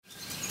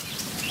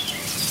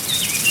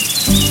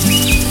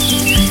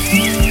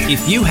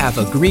If you have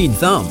a green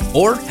thumb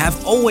or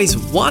have always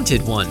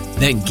wanted one,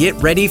 then get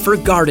ready for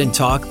Garden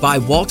Talk by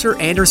Walter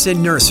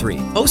Anderson Nursery,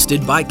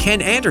 hosted by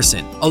Ken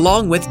Anderson,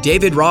 along with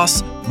David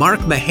Ross, Mark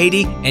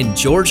Mahady, and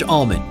George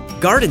Allman.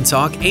 Garden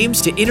Talk aims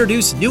to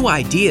introduce new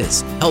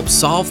ideas, help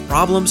solve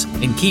problems,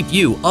 and keep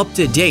you up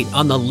to date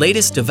on the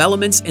latest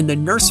developments in the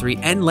nursery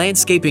and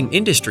landscaping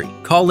industry.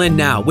 Call in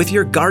now with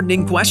your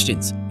gardening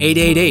questions.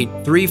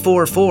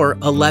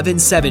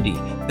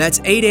 888-344-1170. That's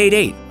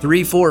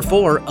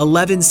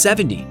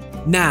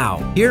 888-344-1170. Now,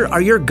 here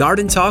are your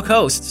Garden Talk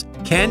hosts,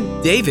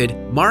 Ken, David,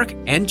 Mark,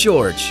 and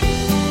George.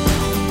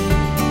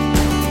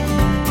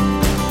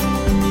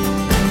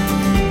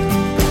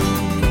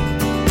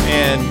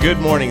 And good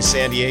morning,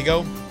 San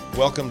Diego.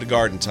 Welcome to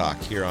Garden Talk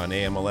here on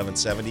AM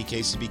 1170,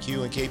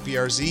 KCBQ, and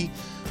KPRZ.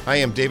 I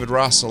am David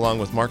Ross along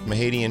with Mark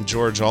Mahady and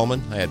George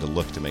Allman. I had to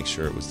look to make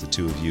sure it was the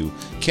two of you.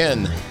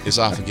 Ken is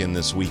off again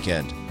this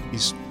weekend.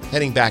 He's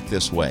heading back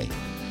this way.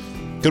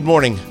 Good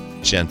morning,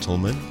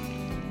 gentlemen.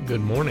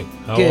 Good morning.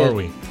 How Good. are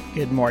we?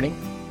 Good morning.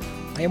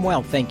 I am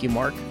well, thank you,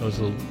 Mark. It was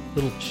a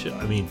little chill.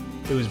 I mean,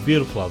 it was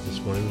beautiful out this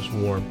morning. It was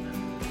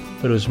warm,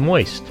 but it was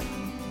moist.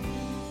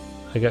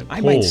 I got cold.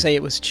 I might say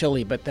it was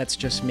chilly, but that's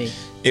just me.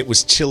 It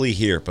was chilly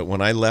here, but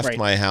when I left Right.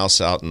 my house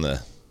out in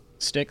the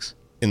Sticks?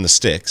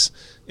 sticks,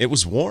 it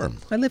was warm.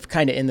 I live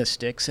kind of in the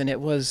sticks, and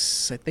it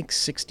was, I think,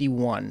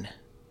 61.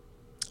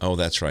 Oh,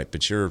 that's right,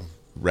 but you're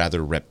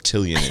rather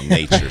reptilian in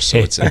nature, so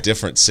it's a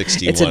different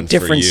 61 It's a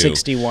different for you.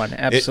 61,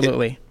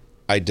 absolutely.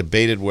 I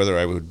debated whether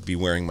I would be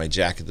wearing my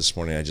jacket this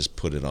morning. I just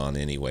put it on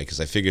anyway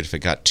because I figured if it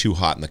got too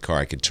hot in the car,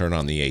 I could turn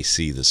on the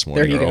AC this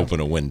morning There or you go. open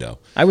a window.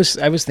 I was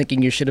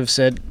thinking you should have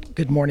said,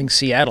 "Good morning,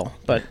 Seattle,"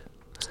 but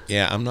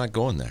Yeah, I'm not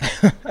going there.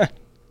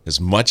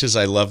 As much as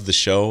I love the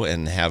show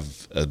and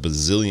have a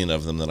bazillion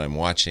of them that I'm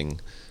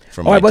watching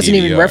from my I wasn't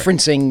even DVR.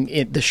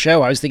 referencing the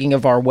show. I was thinking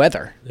of our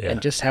weather Yeah.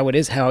 and just how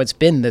it's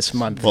been this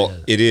month. Well,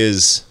 it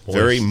is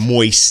very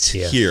moist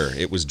Yes. here.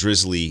 It was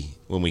drizzly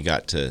when we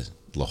got to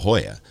La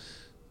Jolla,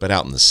 but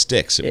out in the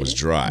sticks, it was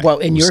dry. Well,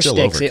 in It was your still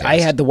sticks, I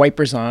overcast. had the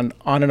wipers on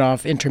and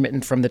off,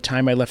 intermittent from the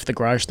time I left the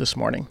garage this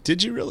morning.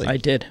 Did you really? I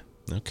did.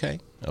 Okay.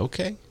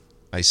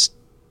 I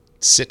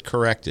sit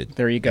corrected.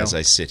 There you go. As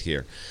I sit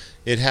here.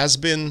 It has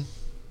been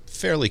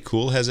fairly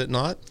cool, has it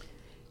not?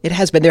 It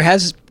has been. There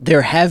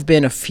have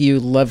been a few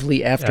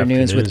lovely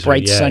afternoons with Afternoons,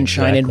 bright yeah,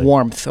 sunshine and exactly.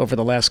 warmth over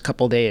the last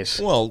couple days.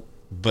 Well,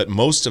 but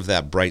most of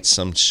that bright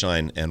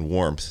sunshine and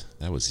warmth,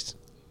 that was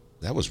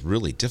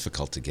really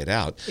difficult to get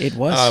out. It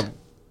was.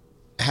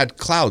 Had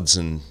clouds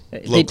and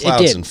It low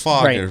clouds did, and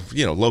fog, right. or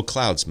low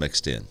clouds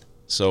mixed in.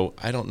 So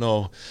I don't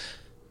know.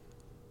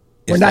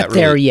 if We're not that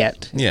there really-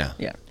 yet. Yeah.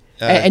 Yeah.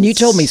 And you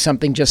told me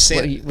something just,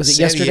 San was it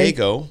yesterday?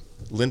 Diego,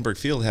 Lindbergh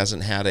Field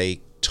hasn't had a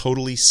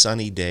totally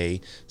sunny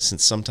day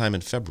since sometime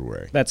in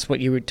February. That's what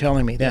you were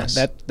telling me. Yes.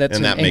 That's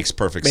And that makes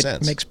perfect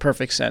sense. Makes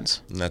perfect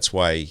sense. And that's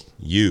why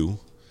you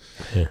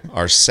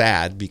are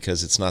sad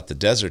because it's not the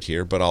desert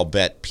here, but I'll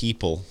bet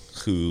people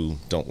who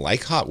don't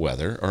like hot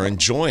weather are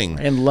enjoying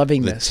And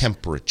loving the this.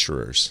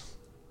 temperatures.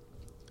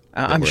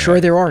 I'm we're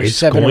sure there are It's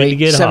seven going or to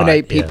get eight hot,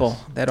 eight yes. people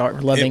that are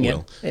loving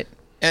will. it.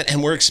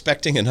 And we're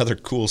expecting another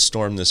cool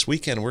storm this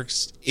weekend. We're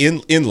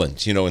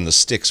inland, in the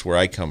sticks where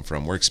I come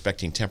from. We're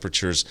expecting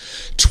temperatures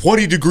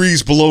 20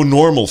 degrees below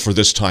normal for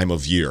this time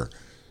of year.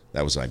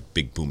 That was my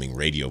big booming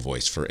radio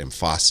voice for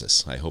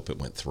emphasis. I hope it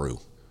went through.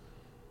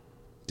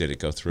 Did it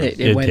go through?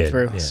 It went did,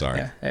 through. yeah.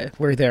 Sorry.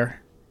 We're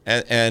there.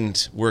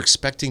 And we're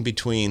expecting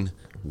between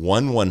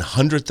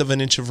 1/100th of an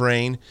inch of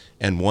rain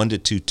and 1 to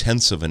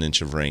 2/10ths of an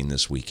inch of rain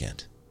this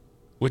weekend,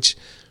 which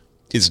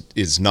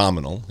is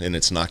nominal, and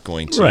it's not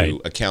going to Right.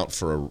 account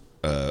for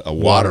a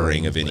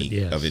watering of any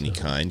yes.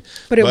 kind.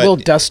 But it will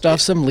dust off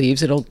some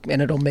leaves. It'll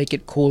make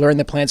it cooler, and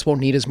the plants won't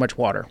need as much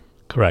water.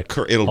 Correct.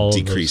 It'll All of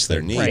decrease those their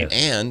things. need, Right.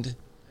 and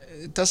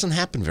it doesn't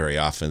happen very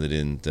often that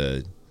in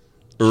the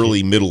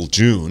early middle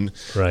June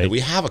Right. that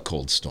we have a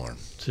cold storm.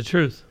 It's the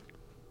truth.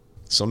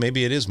 So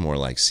maybe it is more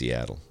like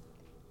Seattle.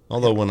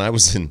 Although when I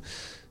was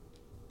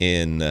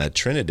in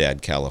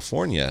Trinidad,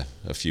 California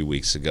a few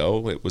weeks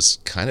ago, it was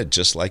kind of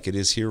just like it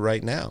is here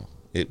right now.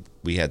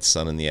 We had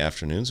sun in the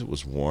afternoons. It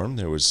was warm.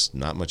 There was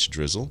not much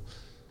drizzle.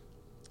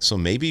 So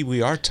maybe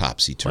we are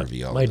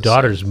topsy-turvy all My of a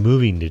daughter's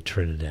moving to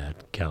Trinidad,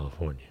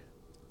 California.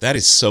 That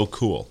is so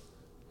cool.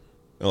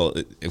 Well,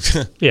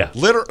 Yeah.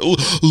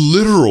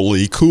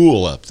 literally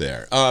cool up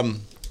there.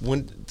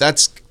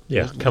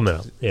 Yeah, coming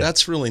up. Yeah.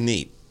 That's really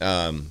neat.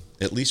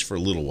 At least for a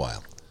little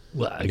while.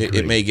 Well, I It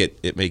agree.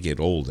 may get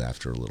old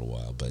after a little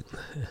while, but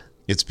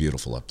it's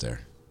beautiful up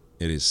there.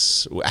 It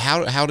is.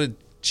 How did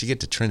she get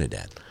to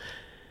Trinidad?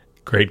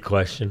 Great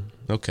question.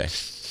 Okay.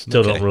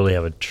 Still Okay. don't really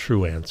have a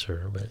true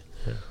answer, but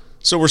yeah.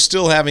 So we're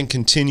still having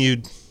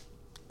continued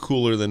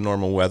cooler than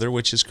normal weather,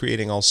 which is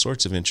creating all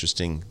sorts of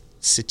interesting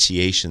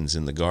situations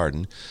in the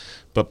garden.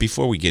 But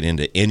before we get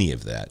into any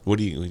of that, what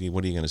are you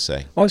going to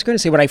say? Well, I was going to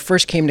say, when I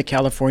first came to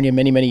California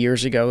many, many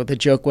years ago, the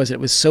joke was it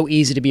was so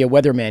easy to be a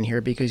weatherman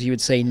here because you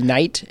would say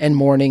night and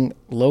morning,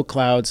 low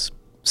clouds,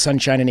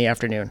 sunshine in the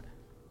afternoon.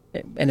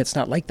 And it's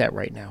not like that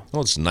right now.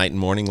 Well, it's night and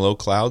morning low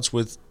clouds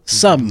with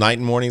Some. night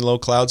and morning low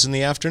clouds in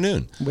the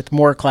afternoon. With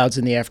more clouds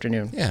in the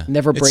afternoon. Yeah.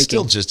 Never breaking. It's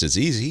still just as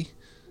easy.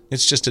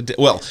 It's just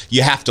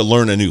you have to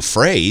learn a new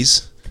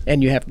phrase.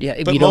 And you have,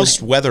 But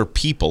most weather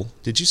people,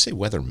 did you say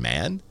weather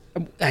man?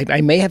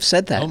 I may have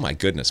said that. Oh my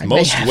goodness. I may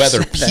Most have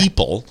weather said that.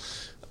 people,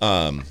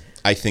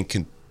 I think,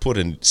 can put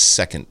a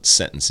second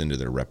sentence into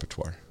their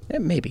repertoire. Yeah,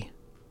 maybe.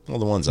 Well,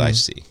 the ones I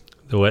see.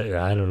 The way,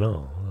 I don't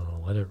know.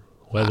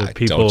 Weather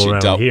people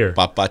around here.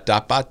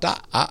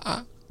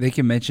 They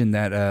can mention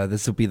that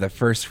this will be the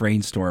first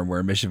rainstorm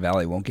where Mission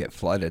Valley won't get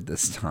flooded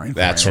this time.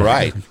 That's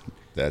right.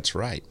 That's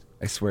right.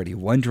 I swear to you,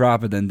 one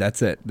drop and then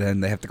that's it. Then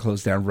they have to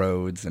close down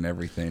roads and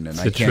everything, and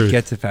I can't truth.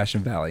 get to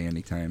Fashion Valley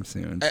anytime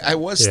soon. I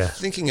was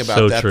thinking about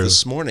so that true.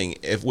 this morning.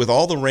 With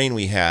all the rain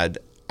we had,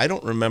 I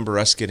don't remember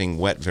us getting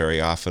wet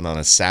very often on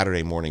a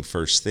Saturday morning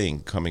first thing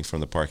coming from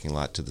the parking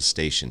lot to the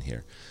station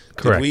here.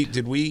 Correct.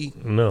 Did we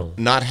No.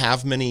 not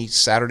have many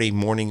Saturday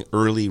morning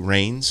early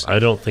rains? I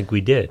don't think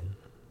we did.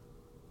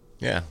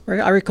 Yeah.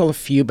 I recall a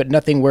few, but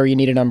nothing where you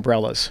needed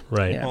umbrellas.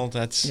 Right. Yeah. Well,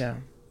 that's Yeah.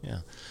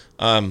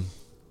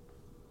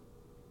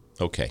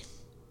 okay.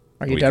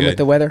 Are you We done good? with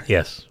the weather?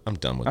 Yes. I'm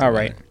done with All the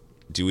right. weather.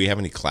 Do we have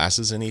any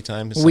classes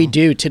anytime? We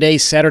do.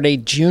 Today's Saturday,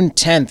 June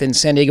 10th in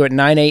San Diego at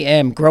 9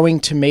 a.m. Growing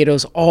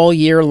tomatoes all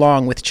year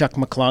long with Chuck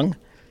McClung.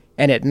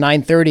 And at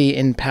 9:30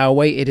 in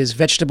Poway, it is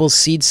vegetable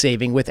seed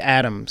saving with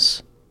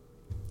Adams.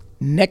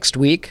 Next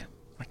week,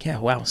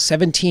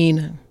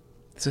 17.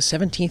 It's the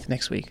 17th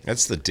next week.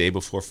 That's the day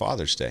before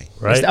Father's Day.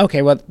 Right.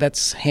 Okay, well,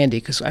 that's handy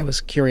because I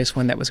was curious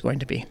when that was going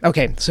to be.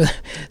 Okay, so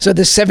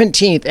the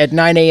 17th at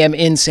 9 a.m.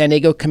 in San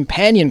Diego,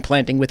 companion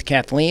planting with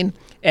Kathleen,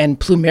 and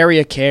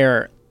plumeria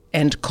care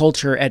and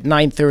culture at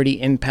 9:30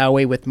 in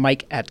Poway with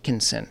Mike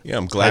Atkinson. Yeah,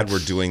 I'm glad we're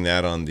doing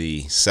that on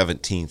the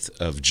 17th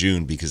of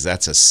June because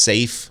that's a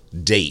safe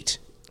date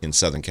in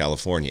Southern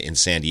California, in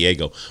San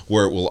Diego,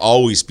 where it will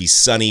always be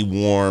sunny,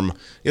 warm.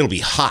 It'll be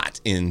hot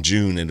in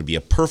June. It'll be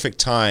a perfect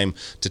time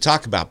to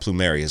talk about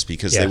plumerias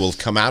because they will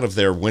come out of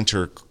their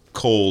winter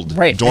cold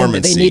Right,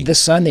 dormancy. and they need the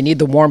sun, they need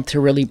the warmth to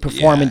really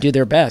perform Yeah. and do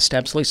their best.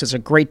 Absolutely, so it's a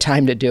great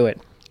time to do it.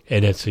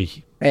 And it's a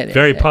And-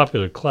 very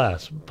popular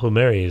class.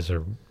 Plumerias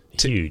are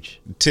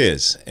huge.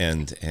 Tis,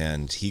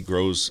 and he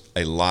grows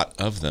a lot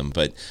of them,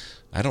 but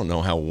I don't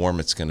know how warm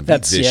it's going to be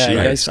That's this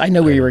year. yes, I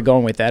know where you were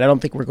going with that. I don't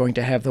think we're going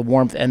to have the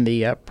warmth and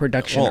the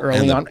production Well, early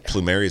and the on.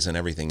 plumerias and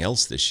everything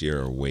else this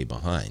year are way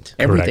behind.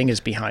 Everything is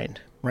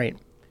behind, right?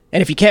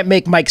 And if you can't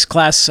make Mike's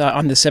class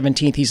on the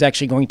 17th, he's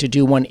actually going to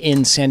do one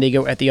in San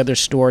Diego at the other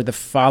store the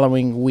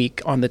following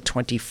week on the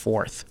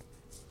 24th.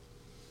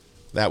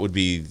 That would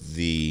be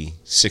the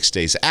 6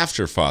 days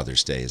after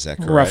Father's Day, is that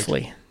correct?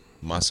 Roughly,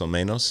 Más o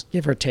menos?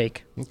 give or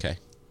take. Okay.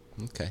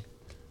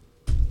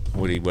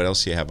 What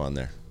else do you have on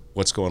there?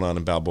 What's going on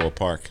in Balboa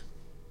Park?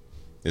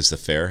 Has the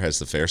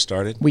fair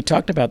started? We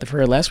talked about the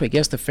fair last week.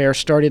 Yes, the fair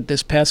started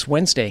this past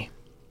Wednesday.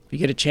 If you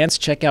get a chance,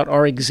 check out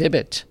our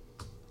exhibit.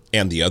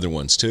 And the other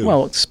ones, too.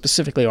 Well,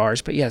 specifically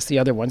ours, but yes, the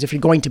other ones. If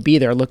you're going to be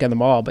there, look at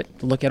them all, but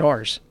look at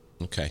ours.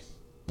 Okay.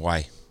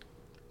 Why?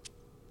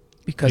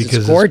 Because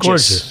it's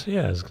gorgeous.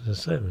 Yeah, I was going to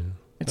say. I mean,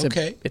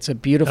 It's a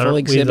beautiful we're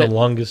exhibit. the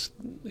longest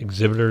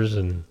exhibitors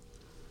in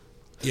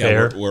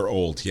fair. Yeah, we're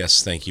old.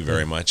 Yes, thank you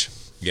very much.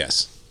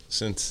 Yes.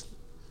 Since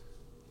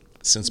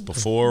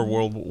before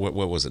what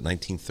was it,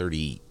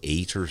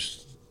 1938 or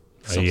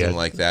something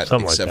like that,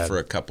 something like except that. for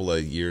a couple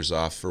of years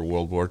off for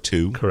World War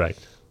II. Correct.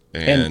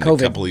 And COVID.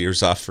 a couple of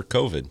years off for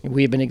COVID.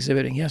 We've been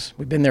exhibiting, yes.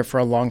 We've been there for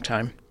a long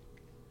time.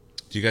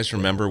 Do you guys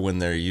remember when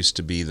there used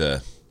to be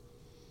the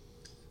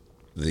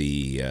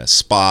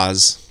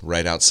spas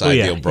right outside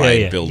the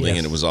O'Brien building,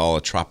 and it was all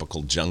a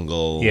tropical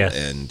jungle? Yes.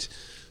 And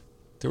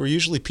there were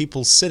usually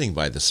people sitting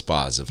by the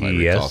spas, if I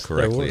Yes, recall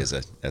there correctly,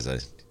 were. as a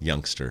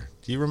youngster.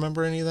 Do you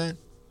remember any of that?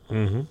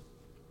 Mm-hmm.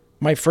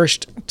 My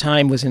first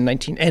time was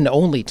and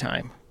only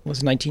time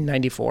was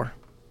 1994.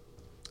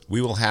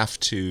 We will have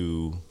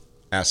to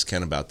ask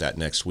Ken about that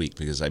next week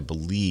because I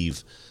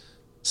believe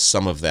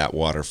some of that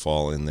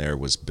waterfall in there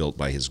was built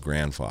by his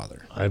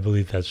grandfather. I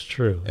believe that's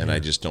true. And I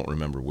just don't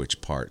remember which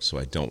part, so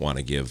I don't want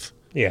to give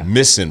Yeah.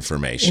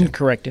 misinformation.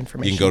 Incorrect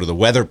information. You can go to the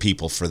weather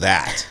people for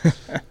that.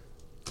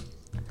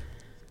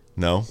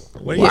 No?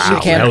 What are Wow.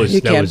 shaking can. That your was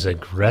You that can. was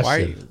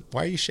aggressive.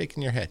 Why are you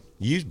shaking your head?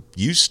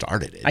 You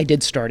started it. I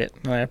did start it.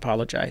 I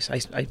apologize.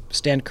 I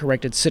stand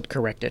corrected, sit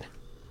corrected.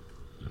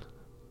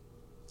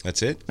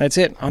 That's it? That's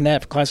it on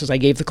that. Classes, I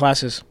gave the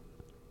classes.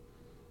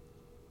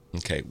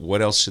 Okay.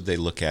 What else should they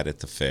look at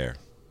the fair?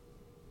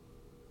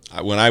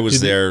 When I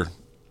was there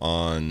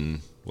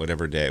on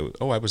whatever day.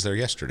 Oh, I was there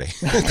yesterday.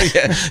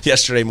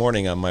 Yesterday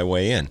morning on my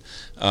way in.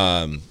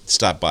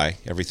 Stopped by.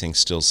 Everything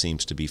still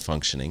seems to be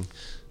functioning.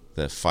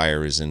 The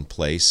fire is in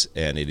place,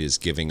 and it is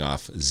giving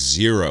off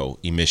zero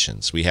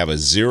emissions. We have a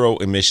zero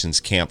emissions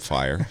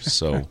campfire,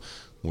 so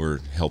we're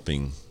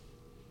helping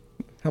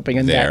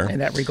in there.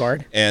 that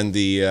regard. And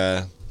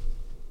the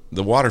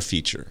water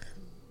feature.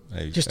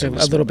 Just a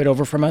little bit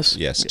over from us.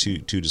 Yes, two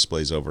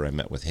displays over. I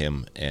met with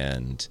him,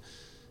 and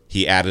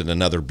he added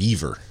another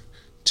beaver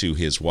to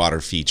his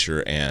water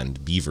feature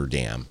and beaver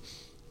dam.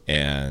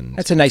 And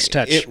That's a nice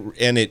touch.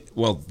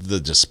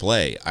 The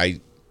display I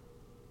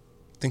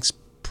think's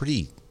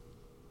pretty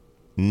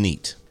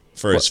neat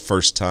for his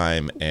first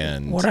time.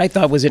 And What I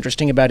thought was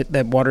interesting about it,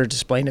 that water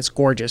display, and it's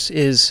gorgeous,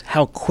 is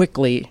how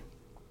quickly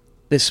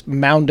this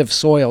mound of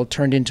soil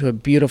turned into a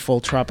beautiful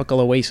tropical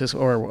oasis,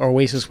 or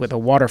oasis with a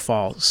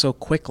waterfall, so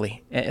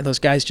quickly. And those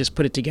guys just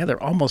put it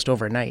together almost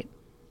overnight.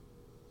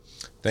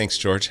 Thanks,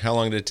 George. How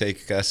long did it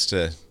take us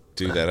to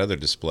do that other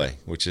display,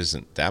 which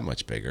isn't that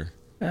much bigger?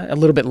 A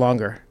little bit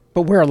longer.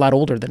 But we're a lot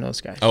older than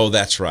those guys. Oh,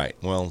 that's right.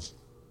 Well,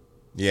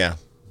 yeah,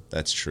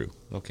 that's true.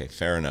 Okay,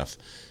 fair enough.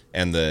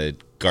 And the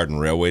Garden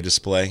Railway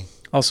display,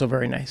 Also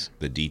very nice.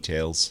 the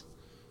details.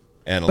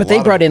 And But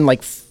they brought in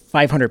like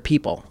 500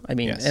 people. I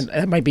mean, Yes. and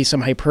that might be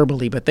some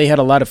hyperbole, but they had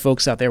a lot of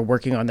folks out there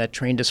working on that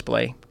train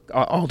display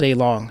all day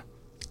long.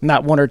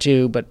 Not one or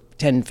two, but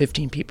 10,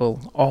 15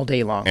 people all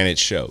day long. And it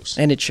shows.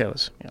 And it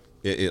shows. Yeah.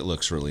 It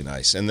looks really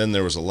nice. And then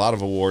there was a lot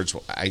of awards.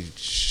 I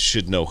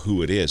should know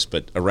who it is,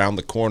 but around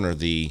the corner,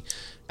 the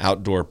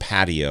outdoor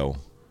patio,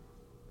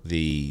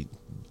 it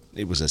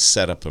was a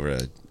setup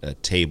of a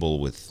table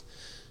with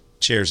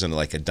chairs and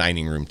like a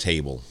dining room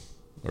table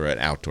or an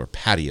outdoor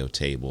patio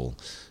table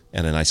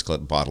and a nice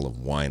bottle of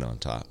wine on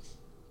top.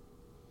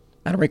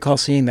 I don't recall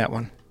seeing that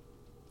one.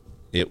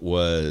 It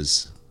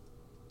was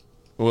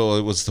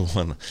the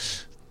one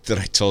that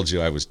I told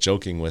you I was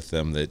joking with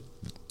them that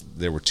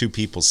there were two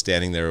people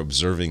standing there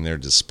observing their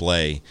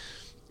display,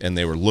 and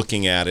they were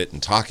looking at it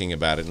and talking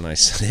about it, and I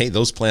said, hey,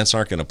 those plants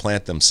aren't going to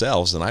plant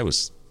themselves, and I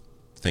was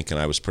thinking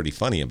I was pretty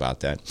funny about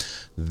that.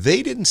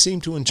 They didn't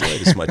seem to enjoy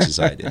it as much as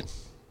I did.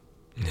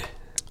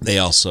 They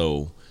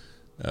also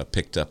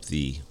picked up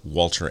the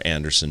Walter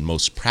Anderson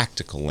Most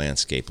Practical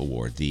Landscape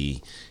Award, the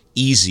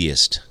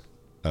easiest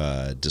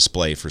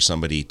display for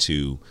somebody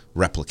to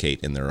replicate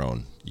in their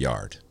own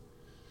yard.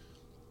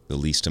 The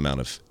least amount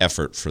of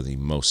effort for the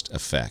most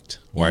effect.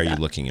 Why are you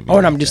looking at me? Oh,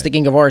 and I'm like just that?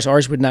 thinking of ours.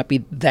 Ours would not be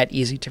that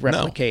easy to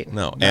replicate.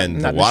 No. Not- And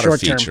not the in water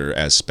short term. feature,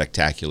 as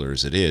spectacular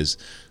as it is,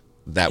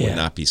 that would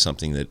not be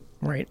something that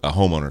Right. a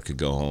homeowner could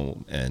go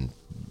home and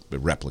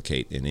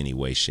replicate in any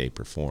way, shape,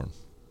 or form.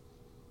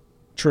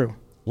 True.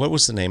 What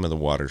was the name of the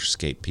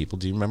waterscape people?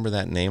 Do you remember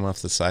that name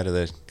off the side of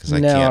the? Because I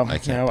No, can't. no.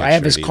 picture I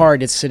have his it either.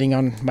 card. It's sitting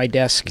on my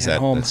desk Is at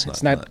home. that's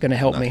It's not going to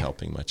help not me.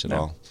 helping much at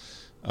No.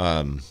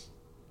 all.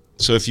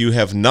 So if you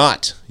have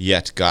not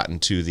yet gotten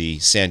to the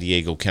San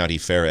Diego County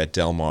Fair at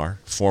Del Mar,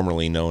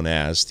 formerly known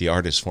as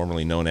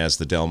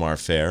the Del Mar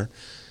Fair,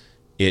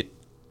 it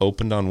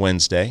opened on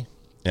Wednesday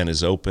and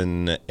is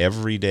open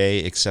every day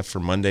except for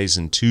Mondays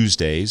and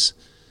Tuesdays.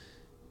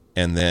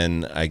 And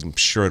then I'm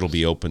sure it'll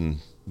be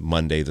open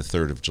Monday, the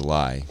 3rd of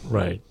July.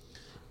 Right.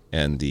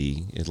 And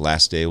the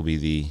last day will be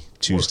the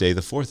Tuesday,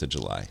 the 4th of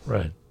July.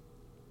 Right.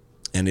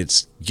 And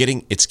it's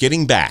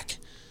getting back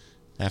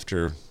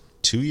after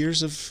 2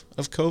 years of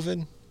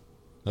COVID,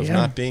 of Yeah.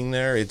 not being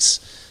there. It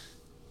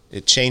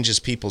changes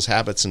people's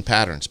habits and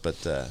patterns, but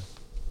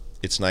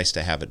it's nice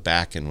to have it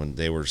back. And when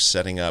they were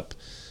setting up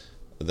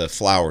the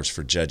flowers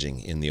for judging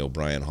in the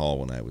O'Brien Hall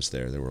when I was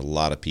there were a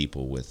lot of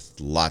people with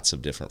lots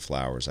of different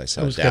flowers. I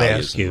saw I was gonna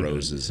dahlias ask and you,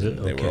 roses, is it-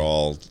 and they okay. were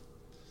all,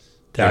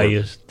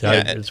 Dahlias.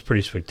 yeah, It's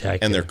pretty spectacular.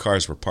 and their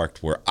cars were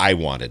parked where I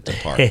wanted to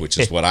park, which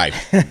is what I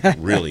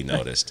really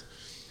noticed.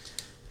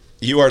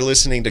 You are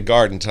listening to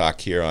Garden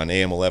Talk here on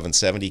AM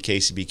 1170,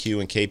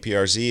 KCBQ, and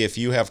KPRZ. If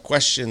you have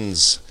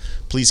questions,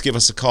 please give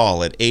us a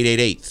call at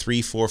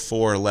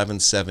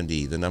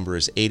 888-344-1170. The number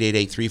is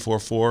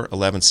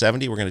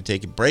 888-344-1170. We're going to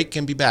take a break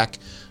and be back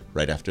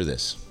right after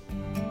this.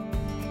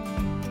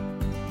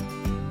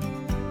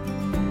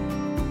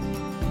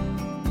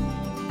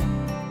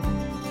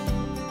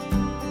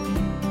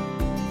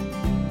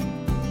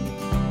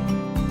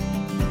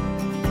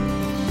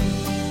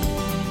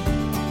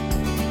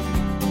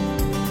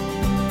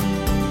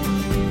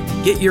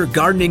 Get your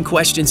gardening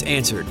questions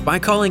answered by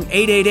calling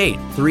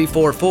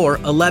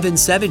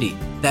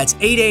 888-344-1170. That's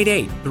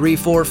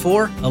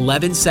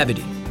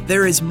 888-344-1170.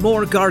 There is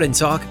more Garden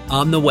Talk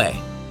on the way.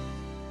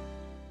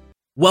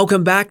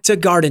 Welcome back to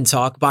Garden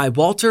Talk by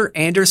Walter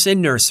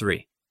Anderson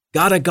Nursery.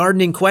 Got a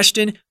gardening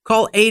question?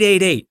 Call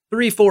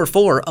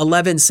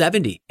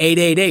 888-344-1170.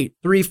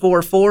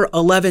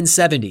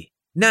 888-344-1170.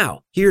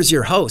 Now, here's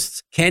your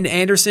hosts, Ken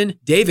Anderson,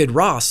 David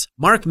Ross,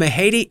 Mark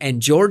Mahady,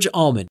 and George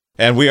Allman.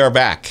 And we are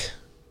back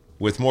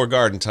with more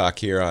Garden Talk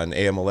here on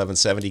AM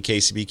 1170,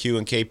 KCBQ,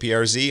 and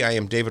KPRZ. I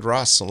am David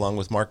Ross, along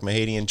with Mark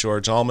Mahady and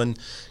George Allman.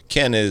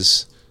 Ken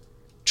is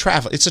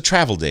travel. It's a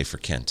travel day for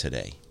Ken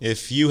today.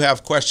 If you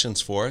have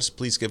questions for us,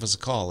 please give us a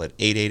call at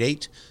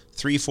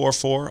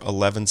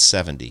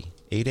 888-344-1170.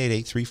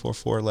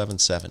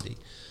 888-344-1170.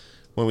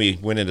 When we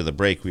went into the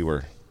break, we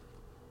were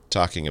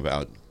talking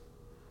about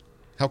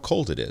how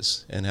cold it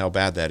is and how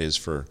bad that is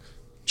for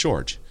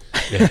George.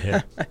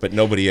 But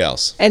nobody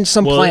else. And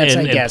some Well, plants,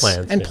 and- I and guess.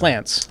 plants, and yeah.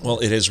 plants. Well,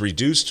 it has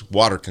reduced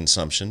water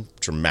consumption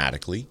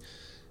dramatically.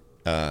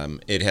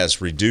 It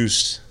has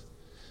reduced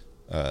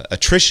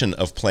attrition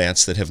of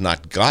plants that have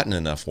not gotten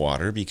enough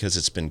water because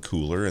it's been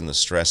cooler and the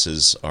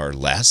stresses are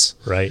less.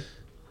 Right.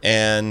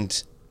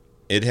 And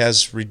it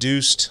has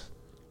reduced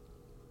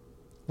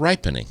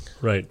ripening,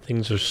 Right.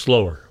 Things are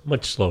slower,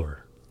 much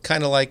slower.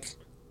 kind of like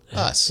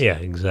us. Yeah,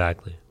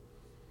 exactly.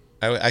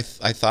 I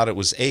thought it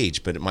was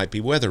age, but it might be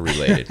weather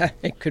related.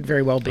 It could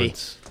very well be.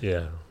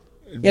 Yeah.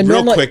 Yeah, Real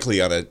normally- quickly,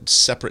 on a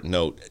separate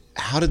note,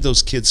 how did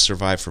those kids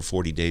survive for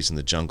 40 days in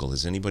the jungle?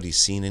 Has anybody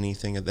seen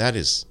anything of that?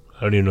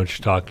 I don't even know what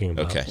you're talking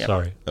about. Okay. Yep.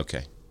 Sorry.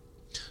 Okay.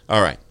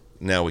 All right.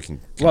 Now we can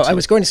continue. Well, I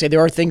was going to say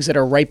there are things that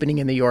are ripening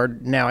in the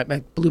yard now.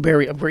 Like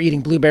blueberry, we're eating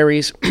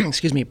blueberries.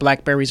 Excuse me,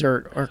 blackberries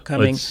are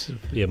coming.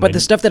 But the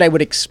stuff that I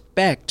would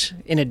expect,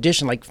 in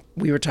addition, like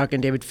we were talking,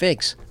 David,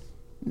 figs.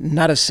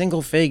 Not a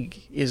single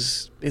fig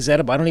is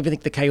edible. I don't even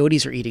think the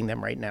coyotes are eating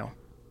them right now.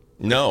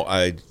 No,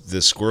 the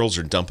squirrels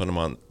are dumping them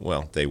on.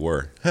 Well, they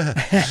were.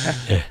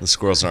 The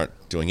squirrels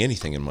aren't doing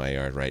anything in my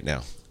yard right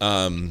now.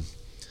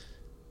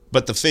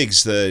 But the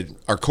figs,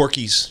 our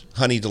Corky's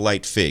Honey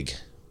Delight fig,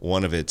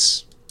 one of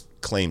its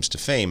claims to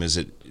fame is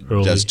it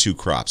does two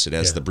crops. It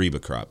has the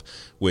Breba crop,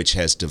 which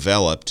has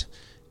developed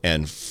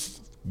and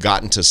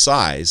gotten to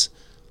size,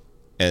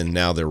 and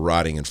now they're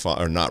rotting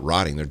or not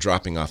rotting. They're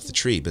dropping off the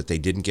tree, but they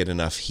didn't get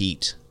enough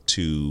heat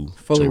to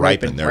Fully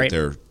ripen.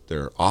 ripen,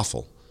 They're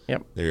awful.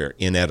 Yep. They're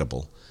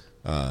inedible,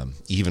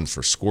 even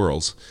for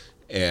squirrels.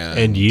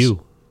 And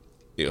you.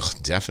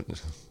 Definitely.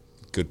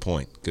 Good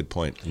point.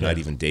 Yeah. Not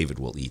even David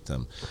will eat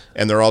them.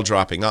 And they're all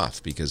dropping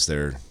off because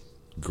they're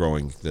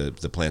growing,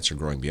 the plants are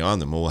growing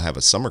beyond them. We'll have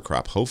a summer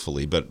crop,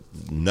 hopefully, but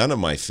none of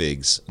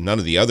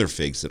the other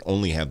figs that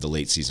only have the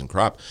late season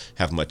crop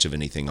have much of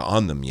anything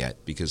on them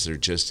yet because there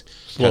just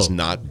has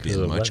not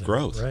been much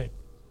growth. Right.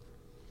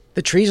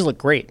 The trees look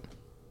great.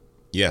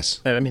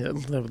 Yes. I mean,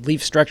 the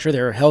leaf structure,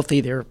 they're healthy,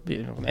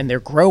 and they're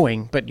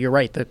growing. But you're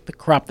right, the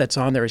crop that's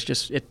on there is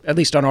just, at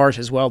least on ours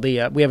as well. We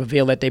have a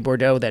Violette de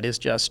Bordeaux that is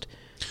just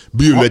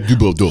Violette de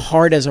Bordeaux.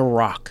 hard as a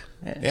rock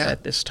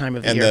at this time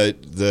of year.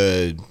 And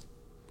the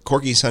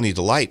Corky's Honey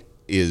Delight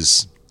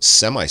is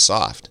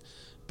semi-soft,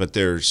 but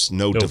there's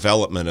no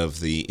development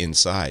of the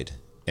inside,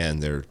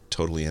 and they're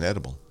totally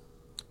inedible.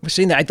 We're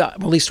seeing that. I thought,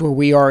 at least where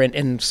we are,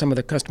 and some of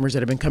the customers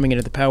that have been coming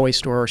into the Poway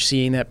store are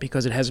seeing that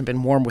because it hasn't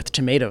been warm with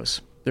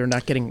tomatoes. They're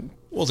not getting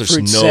there's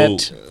fruit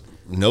set.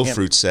 No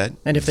fruit set.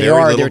 And if they very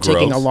are, they're little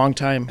taking growth. a long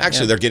time.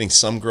 Actually, they're getting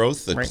some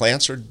growth. The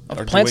plants are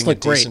plants doing a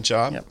look great. decent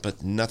job, Yep.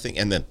 but nothing.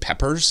 And then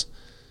peppers.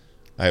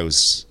 I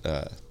was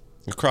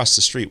across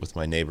the street with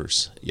my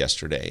neighbors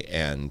yesterday,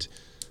 and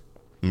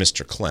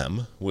Mr.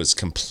 Clem was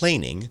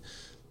complaining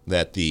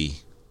that the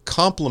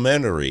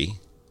complimentary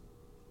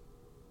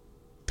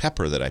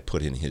pepper that I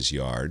put in his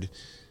yard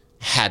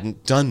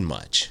hadn't done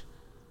much.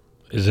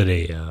 Is it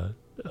a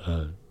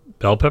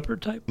bell pepper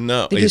type?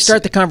 No. Did you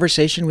start the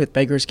conversation with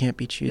beggars can't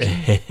be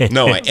choosy?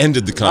 No, I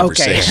ended the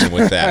conversation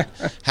with that.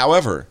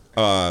 However,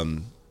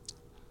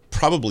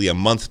 probably a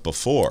month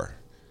before,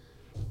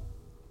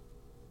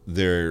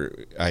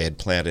 I had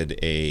planted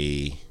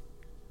a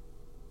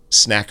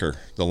snacker,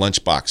 the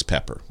lunchbox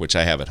pepper, which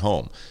I have at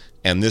home.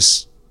 And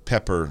this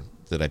pepper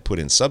that I put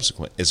in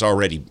subsequent is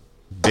already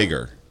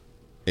bigger.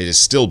 It is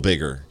still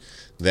bigger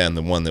than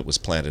the one that was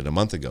planted a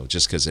month ago,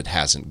 just because it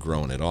hasn't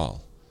grown at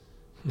all.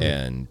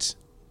 And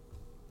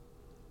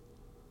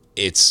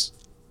it's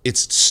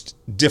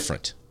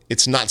different.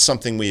 It's not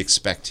something we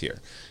expect here.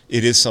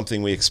 It is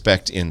something we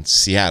expect in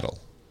Seattle,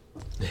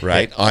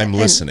 right? I'm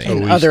listening.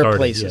 And we other started,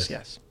 places,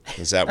 yes.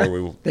 Is that where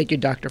we Thank you,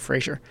 Dr.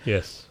 Fraser.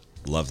 Yes.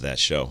 love that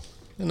show?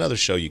 Another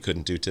show you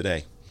couldn't do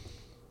today.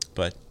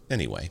 But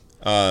anyway,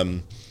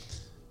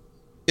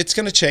 it's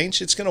going to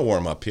change. It's going to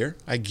warm up here.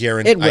 I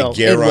guarantee It will. it.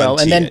 It will.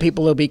 And then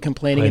people will be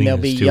complaining and they'll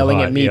be It's too yelling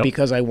hot, at me yep.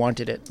 because I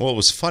wanted it. Well, it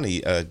was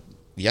funny.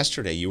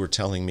 Yesterday, you were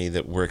telling me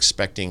that we're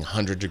expecting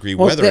 100-degree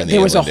Well, weather in the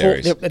there was a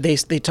inland whole.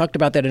 areas. They talked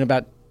about that in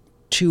about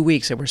 2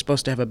 weeks that we're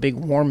supposed to have a big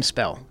warm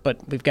spell,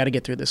 but we've got to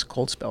get through this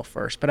cold spell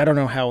first. But I don't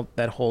know how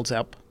that holds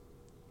up.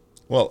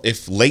 Well,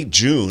 if late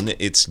June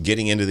it's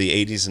getting into the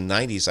 80s and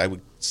 90s, I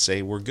would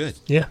say we're good.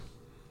 Yeah.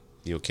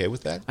 You okay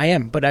with that? I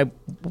am, but I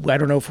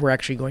don't know if we're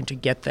actually going to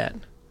get that.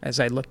 As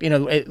I look,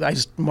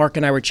 Mark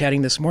and I were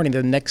chatting this morning.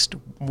 The next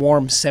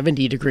warm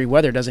 70-degree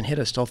weather doesn't hit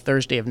us till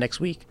Thursday of next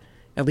week,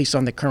 at least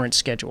on the current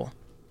schedule.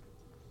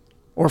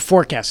 Or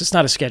forecast. It's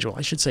not a schedule.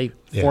 I should say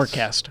Yes.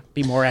 forecast.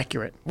 Be more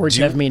accurate. Words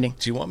have meaning.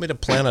 Do you want me to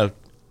plan a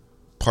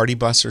party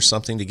bus or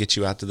something to get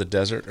you out to the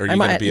desert? Or are you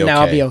going to be okay? No,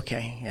 I'll be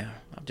okay. Yeah,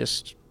 I'll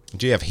just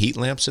Do you have heat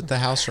lamps at the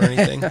house or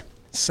anything?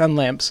 sun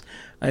lamps.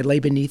 I lay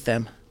beneath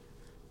them.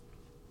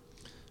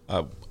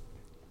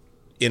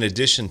 In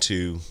addition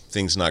to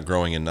things not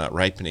growing and not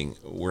ripening,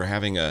 we're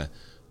having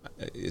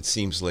it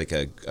seems like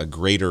a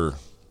greater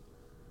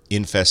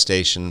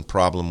infestation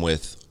problem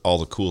with all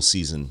the cool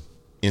season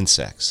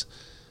insects.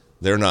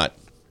 They're not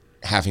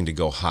having to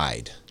go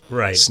hide.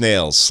 Right.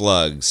 Snails,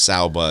 slugs,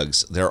 sow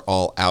bugs, they're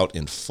all out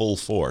in full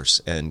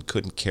force and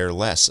couldn't care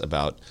less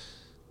about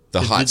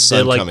the hot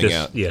sun like coming this.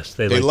 out. Yes,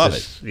 they love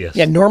this. it. Yes.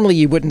 Yeah, normally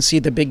you wouldn't see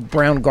the big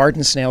brown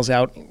garden snails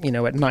out, at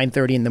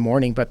 9:30 in the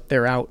morning, but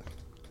they're out.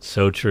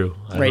 So true.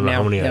 I Right don't know now,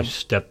 how many yeah. I've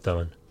stepped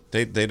on.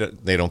 They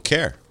don't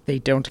care. They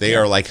don't. They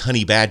care. are like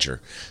honey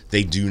badger.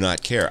 They do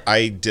not care.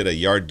 I did a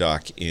yard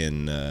dock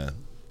in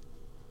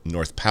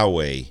North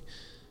Poway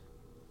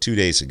 2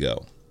 days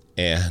ago,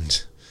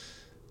 and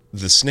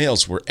the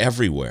snails were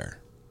everywhere.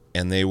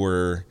 And there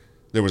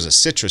was a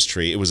citrus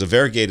tree. It was a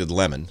variegated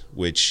lemon,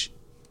 which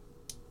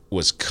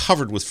was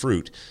covered with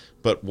fruit.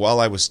 But while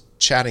I was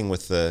chatting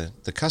with the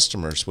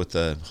customers, with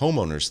the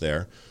homeowners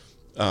there,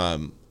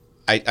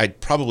 I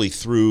probably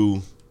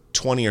threw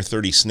 20 or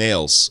 30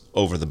 snails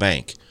over the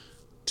bank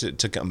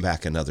to come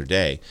back another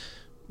day.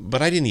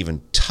 But I didn't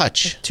even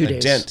touch 2 a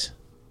days. dent.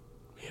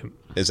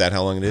 Is that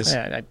how long it is?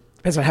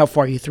 Depends on how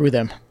far you threw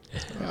them.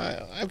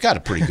 I've got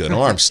a pretty good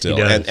arm still.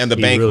 He does. And the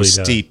He bank really was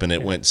does. steep, and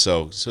it went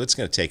so it's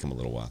going to take them a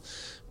little while.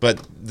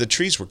 But the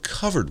trees were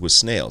covered with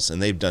snails,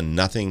 and they've done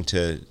nothing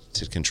to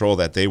control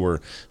that. They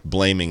were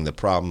blaming the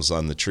problems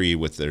on the tree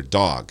with their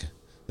dog.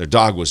 Their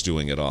dog was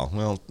doing it all.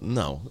 Well,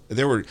 no.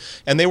 They were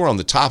on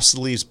the tops of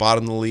the leaves,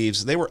 bottom of the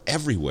leaves. They were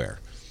everywhere.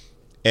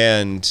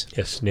 And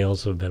Yes,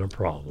 snails have been a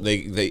problem.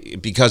 they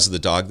because of the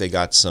dog, they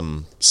got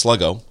some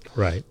Sluggo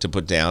Right. to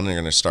put down, and they're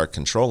going to start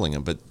controlling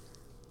them. But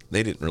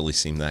they didn't really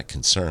seem that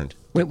concerned.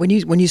 When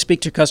you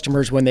speak to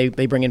customers when they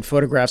bring in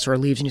photographs or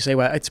leaves and you say,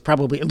 well,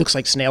 it looks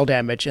like snail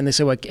damage, and they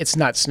say, well, it's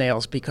not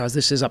snails because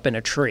this is up in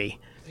a tree.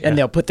 And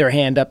they'll put their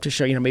hand up to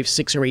show, maybe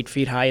 6 or 8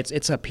 feet high.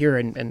 It's up here,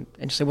 and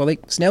you say, well,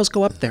 snails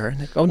go up there. And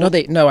they go,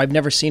 no, I've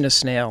never seen a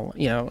snail,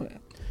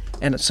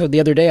 And so the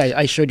other day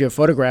I showed you a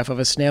photograph of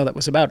a snail that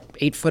was about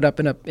 8 foot up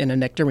in a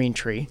nectarine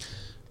tree.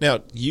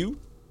 Now, you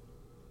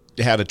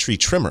had a tree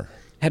trimmer.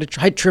 Had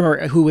a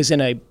trimmer who was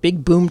in a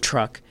big boom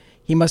truck.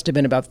 He must have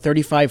been about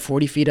 35,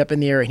 40 feet up in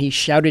the air, and he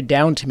shouted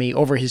down to me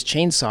over his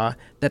chainsaw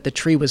that the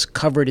tree was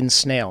covered in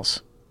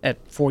snails at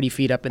 40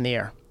 feet up in the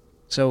air.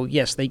 So,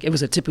 yes, it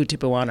was a tipu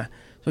tipuana.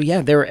 So,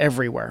 yeah, they're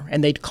everywhere.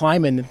 And they'd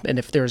climb in, and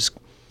if there's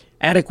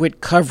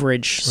adequate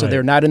coverage so Right.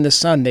 they're not in the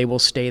sun, they will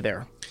stay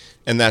there.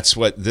 And that's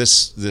what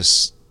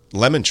this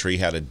lemon tree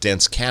had, a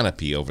dense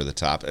canopy over the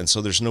top. And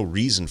so there's no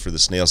reason for the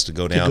snails to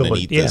go down and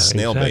eat the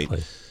snail bait.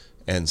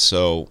 And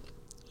so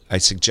I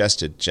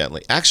suggested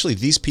gently. Actually,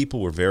 these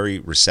people were very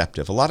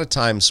receptive. A lot of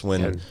times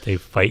when... And they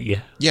fight you.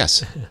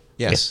 Yes.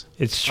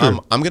 It's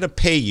true. I'm going to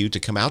pay you to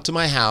come out to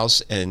my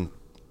house and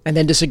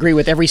then disagree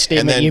with every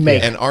statement you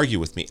make. And argue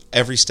with me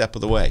every step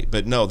of the way.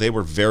 But no, they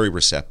were very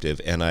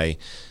receptive, and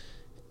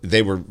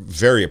they were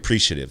very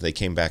appreciative. They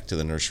came back to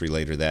the nursery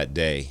later that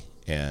day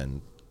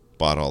and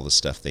bought all the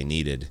stuff they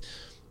needed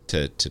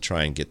to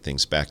try and get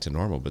things back to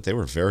normal. But they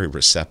were very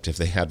receptive.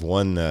 They had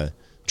one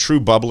true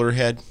bubbler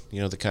head,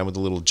 the kind with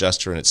the little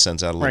adjuster, and it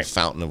sends out a little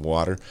fountain of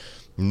water.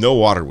 No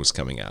water was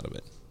coming out of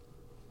it.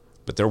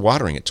 But they're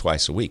watering it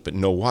twice a week, but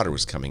no water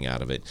was coming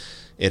out of it.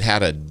 It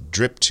had a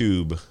drip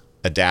tube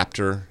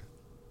adapter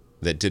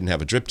that didn't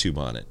have a drip tube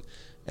on it.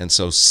 And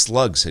so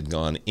slugs had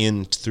gone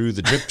in through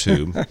the drip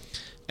tube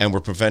and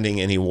were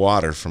preventing any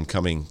water from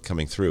coming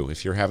through.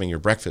 If you're having your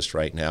breakfast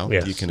right now,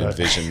 Yes, you can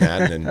envision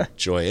that and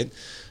enjoy it.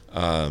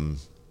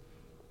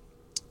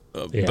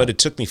 But it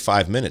took me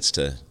 5 minutes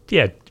to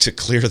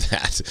clear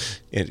that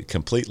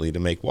completely, to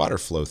make water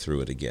flow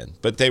through it again.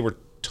 But they were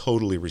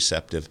totally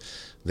receptive.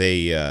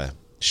 They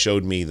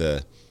showed me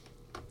the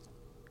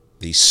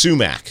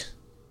sumac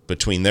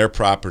between their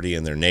property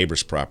and their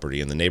neighbor's property,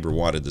 and the neighbor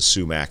wanted the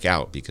sumac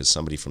out because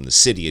somebody from the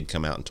city had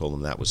come out and told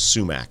them that was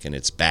sumac and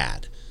it's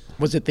bad.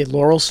 Was it the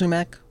laurel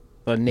sumac?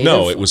 The native?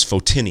 No, it was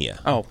Photinia.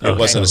 Oh, It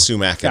wasn't a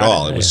sumac at Got it.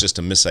 all. It was just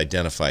a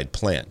misidentified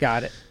plant.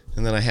 Got it.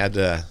 And then I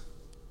had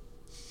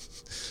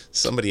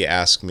somebody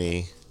ask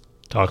me,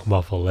 Talking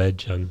off a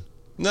ledge on...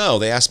 no,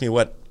 they asked me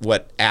what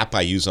app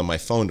I use on my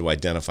phone to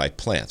identify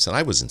plants, and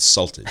I was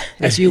insulted.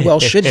 As you well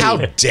should be. How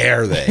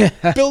dare they?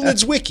 Bill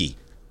Nidzwicki.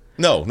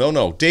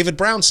 No. David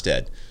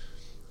Brownstead,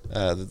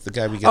 the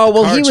guy we get the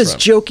cards he was from.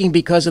 joking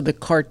because of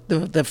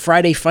the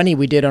Friday Funny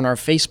we did on our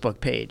Facebook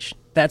page.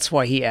 That's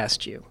why he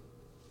asked you.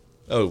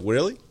 Oh,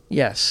 really?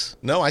 Yes.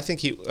 No, I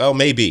think he... Oh,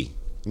 maybe.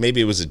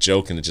 Maybe it was a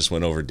joke and it just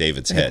went over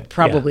David's head.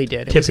 Probably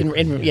did. It was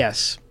Typically,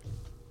 yes.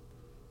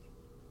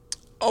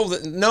 Oh,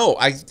 no.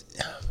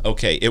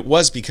 Okay, it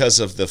was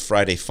because of the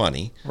Friday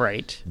Funny.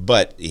 Right.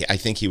 But I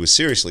think he was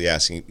seriously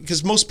asking...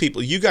 Because most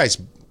people... You guys...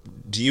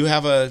 Do you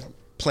have a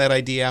Plant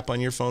ID app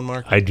on your phone,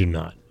 Mark? I do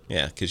not.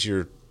 Yeah, because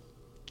you're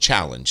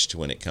challenged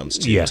when it comes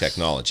to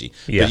technology.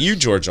 Yes. But you,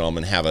 George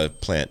Allman, have a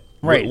plant.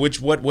 Right.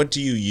 What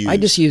do you use? I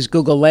just use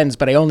Google Lens,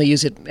 but I only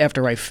use it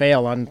after I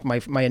fail on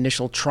my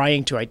initial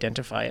trying to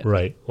identify it.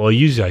 Right. Well,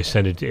 usually I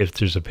send it, if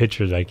there's a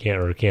picture that I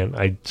can't,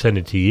 I send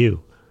it to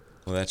you.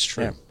 Well, that's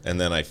true. Yeah. And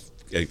then I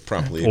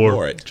promptly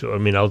Or,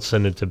 ignore it. I'll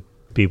send it to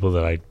people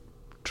that I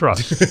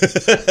trust.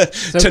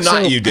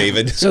 You,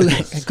 David. So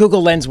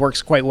Google Lens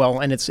works quite well,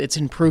 and it's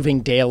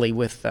improving daily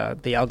with the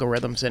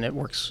algorithms, and it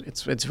works.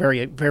 It's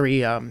very,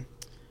 very,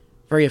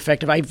 very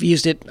effective. I've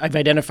used it. I've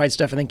identified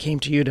stuff, and then came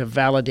to you to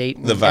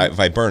validate. The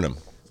viburnum.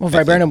 Well,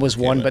 viburnum was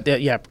one, but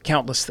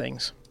countless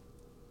things.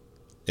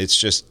 It's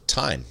just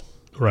time.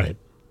 Right.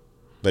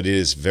 But it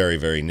is very,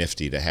 very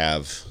nifty to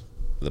have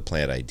the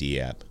Plant ID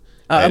app.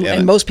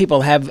 And most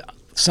people have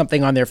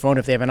something on their phone.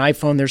 If they have an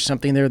iPhone, there's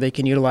something there they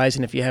can utilize.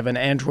 And if you have an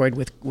Android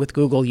with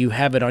Google, you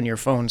have it on your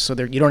phone. So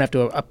you don't have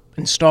to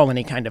install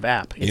any kind of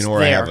app. It's where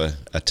there. I have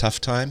a tough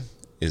time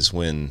is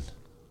when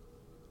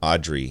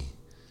Audrey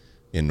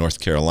in North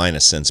Carolina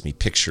sends me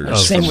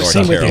pictures from North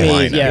Carolina.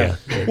 With me, yeah.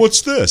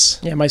 What's this?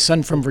 Yeah, my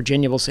son from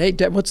Virginia will say, "Hey,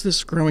 Dad, what's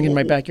this growing in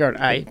my backyard?"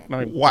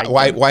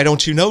 Why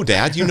don't you know,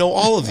 Dad? You know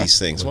all of these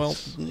things. Well,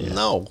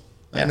 no.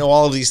 I know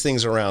all of these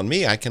things around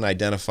me. I can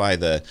identify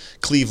the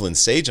Cleveland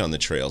sage on the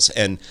trails,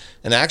 and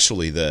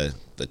actually the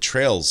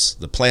trails,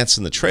 the plants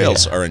in the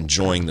trails are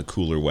enjoying the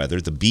cooler weather.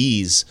 The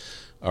bees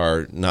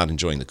are not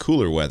enjoying the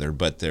cooler weather,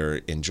 but they're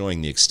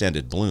enjoying the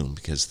extended bloom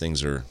because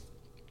things are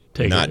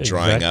not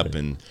drying up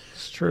and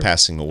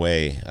passing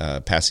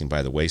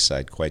by the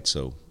wayside quite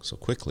so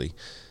quickly.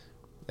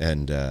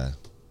 And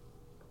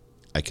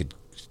I could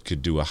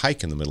do a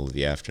hike in the middle of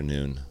the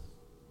afternoon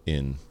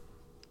in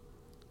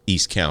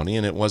East County,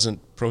 and it wasn't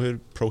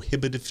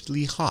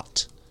prohibitively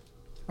hot.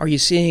 Are you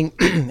seeing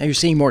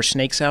more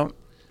snakes out?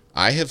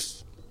 I have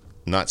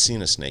not seen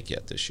a snake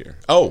yet this year.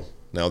 Oh,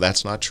 no,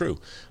 that's not true.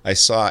 I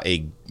saw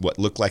what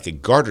looked like a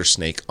garter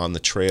snake on the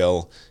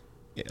trail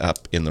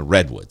up in the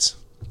redwoods,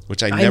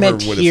 which I never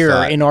would have thought.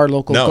 Here in our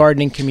local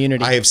gardening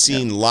community. I have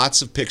seen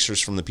lots of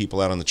pictures from the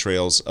people out on the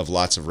trails of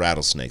lots of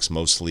rattlesnakes,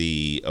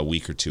 mostly a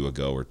week or two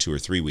ago or 2 or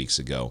 3 weeks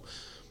ago.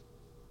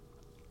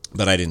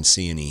 But I didn't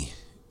see any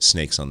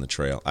snakes on the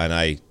trail, and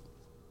I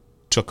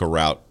took a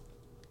route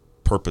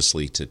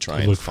purposely to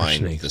try and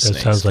find the snakes. That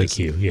sounds like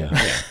you,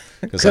 yeah.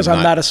 Because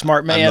I'm not a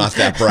smart man. I'm not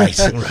that bright.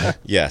 Right.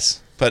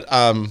 Yes, but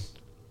I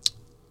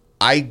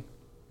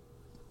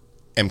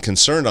am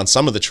concerned on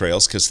some of the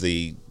trails because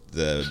the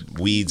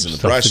weeds and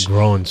the brush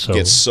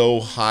get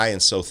so high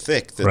and so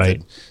thick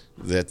that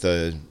that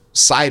the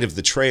side of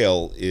the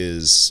trail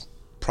is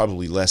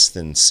probably less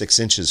than 6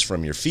 inches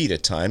from your feet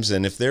at times,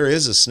 and if there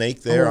is a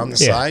snake there on the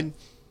side.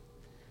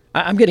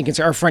 I'm getting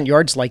concerned. Our front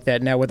yard's like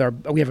that now.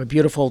 We have a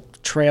beautiful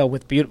trail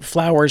with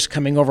flowers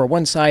coming over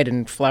one side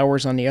and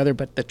flowers on the other,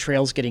 but the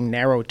trail's getting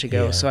narrow to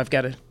go. So I've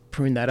got to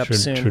prune that up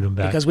soon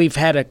because we've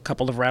had a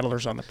couple of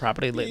rattlers on the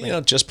property lately.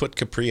 Just put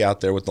Capri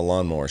out there with the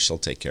lawnmower; she'll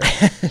take care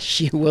of it.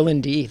 She will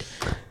indeed.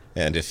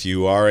 And if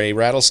you are a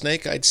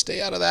rattlesnake, I'd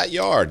stay out of that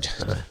yard,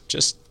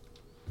 just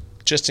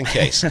in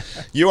case.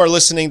 You are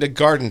listening to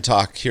Garden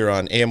Talk here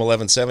on AM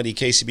 1170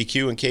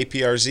 KCBQ and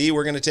KPRZ.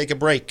 We're going to take a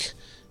break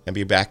and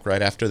be back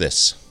right after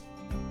this.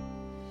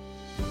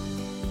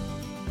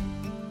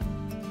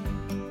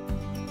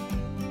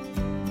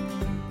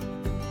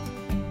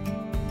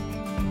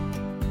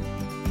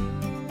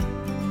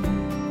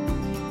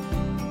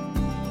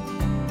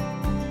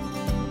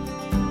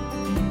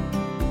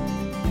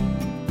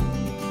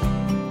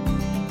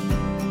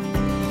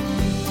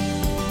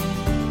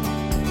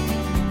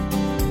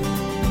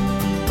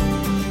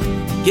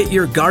 Get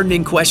your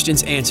gardening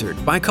questions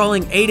answered by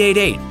calling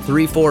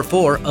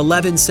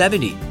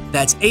 888-344-1170.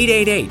 That's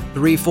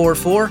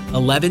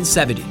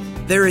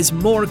 888-344-1170. There is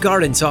more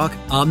Garden Talk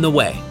on the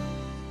way.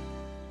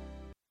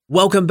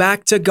 Welcome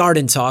back to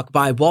Garden Talk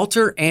by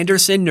Walter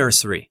Anderson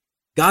Nursery.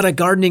 Got a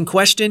gardening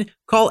question?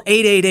 Call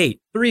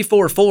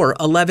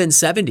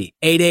 888-344-1170.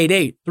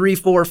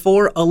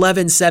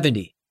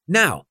 888-344-1170.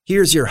 Now,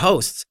 here's your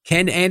hosts,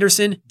 Ken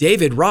Anderson,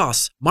 David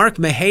Ross, Mark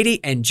Mahady,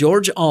 and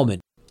George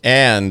Allman.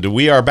 And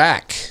we are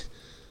back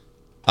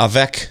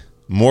avec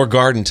more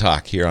Garden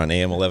Talk here on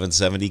AM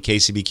 1170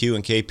 KCBQ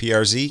and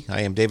KPRZ.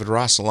 I am David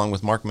Ross along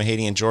with Mark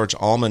Mahady and George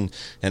Allman.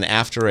 And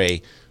after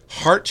a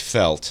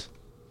heartfelt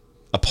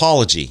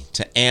apology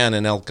to Ann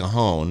in El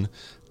Cajon,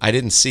 I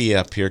didn't see you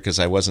up here because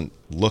I wasn't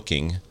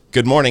looking.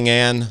 Good morning,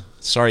 Ann.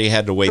 Sorry you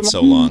had to wait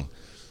so long.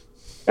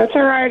 That's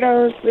all right. I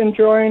was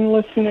enjoying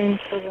listening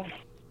to the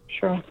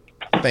show.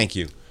 Thank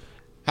you.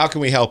 How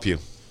can we help you?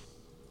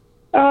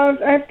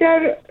 I've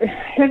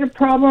had a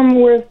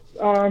problem with,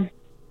 I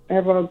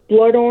have a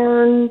blood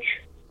orange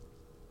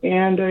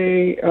and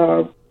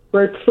a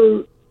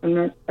grapefruit,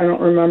 and I don't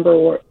remember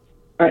what,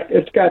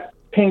 it's got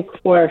pink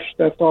flesh,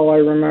 that's all I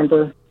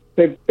remember.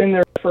 They've been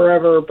there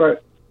forever,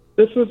 but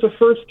this was the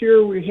first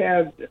year we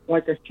had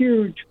like a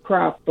huge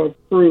crop of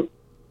fruit,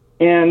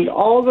 and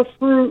all the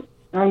fruit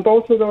on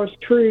both of those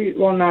trees,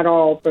 well, not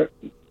all, but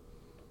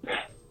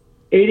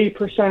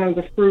 80% of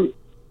the fruit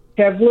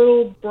have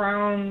little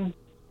brown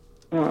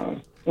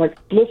like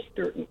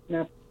blister,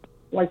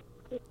 like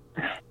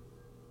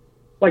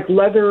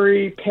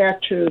leathery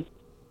patches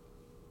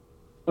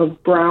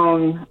of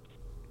brown.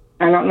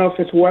 I don't know if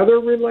it's weather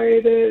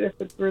related, if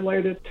it's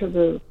related to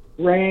the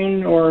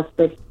rain, or if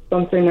it's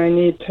something I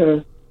need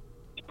to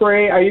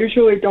spray. I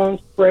usually don't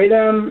spray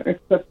them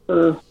except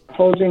for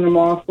hosing them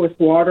off with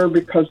water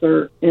because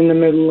they're in the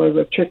middle of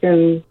a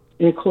chicken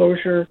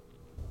enclosure.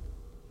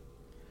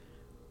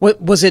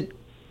 What was it?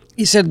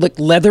 You said like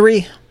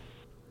leathery?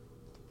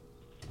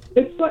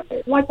 It's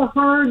like a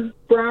hard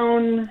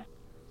brown,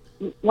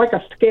 like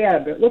a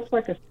scab. It looks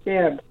like a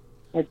scab,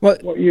 like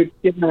what you'd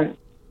get on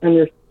on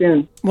your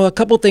skin. Well, a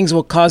couple things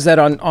will cause that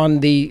on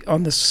the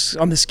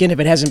skin if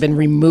it hasn't been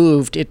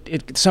removed.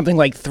 It something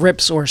like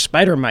thrips or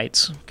spider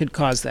mites could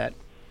cause that.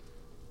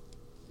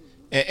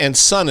 And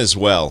sun as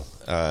well.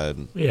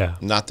 Yeah.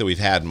 Not that we've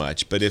had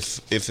much, but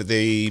if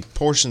the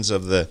portions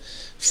of the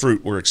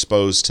fruit were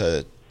exposed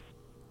to,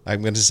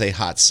 I'm going to say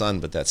hot sun,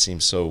 but that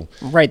seems so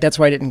Right, that's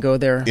why I didn't go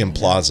there.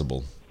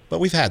 implausible. But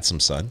we've had some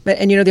sun.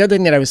 And the other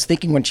thing that I was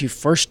thinking when you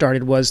first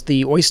started was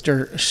the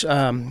oyster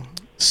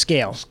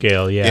scale.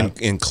 Scale, yeah.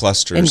 In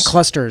clusters. In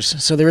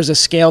clusters. So there is a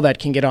scale that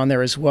can get on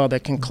there as well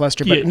that can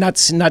cluster, but Yeah.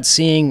 not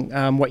seeing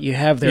what you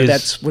have there. Is-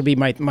 That's would be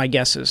my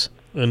guesses.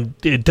 And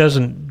it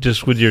doesn't,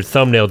 just with your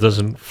thumbnail,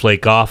 doesn't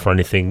flake off or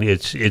anything.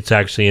 It's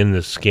actually in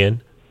the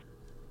skin.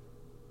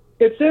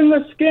 It's in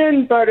the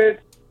skin, but it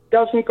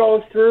doesn't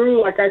go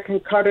through. Like I can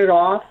cut it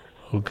off.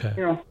 Okay.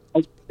 You know,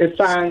 it's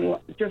on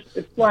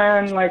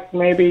like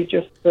maybe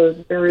just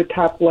the very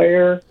top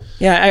layer.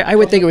 Yeah, I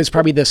would think it was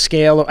probably the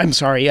scale. I'm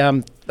sorry,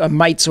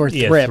 mites or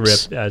Yeah,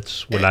 thrips. thrip.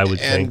 That's what I would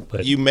And think.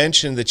 But you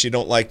mentioned that you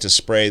don't like to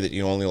spray, that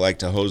you only like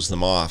to hose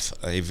them off.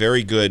 A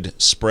very good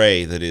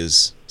spray that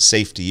is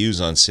safe to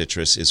use on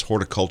citrus is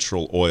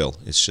horticultural oil.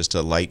 It's just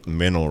a light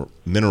mineral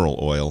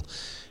oil,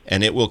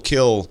 and it will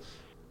kill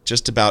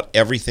just about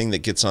everything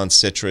that gets on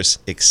citrus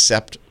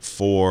except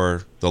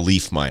for the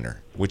leaf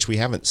miner, which we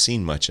haven't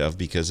seen much of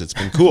because it's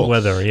been cool.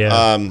 weather,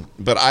 yeah.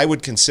 But I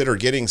would consider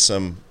getting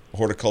some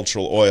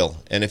horticultural oil.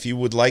 And if you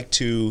would like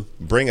to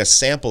bring a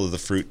sample of the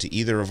fruit to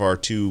either of our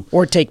two...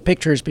 Or take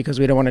pictures because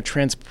we don't want to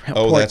transport.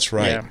 Oh, that's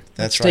right. Yeah. That's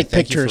Let's right. take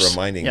Thank pictures. you for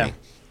reminding Yeah. me.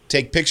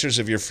 Take pictures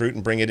of your fruit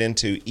and bring it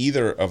into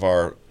either of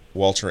our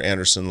Walter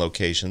Anderson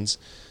locations.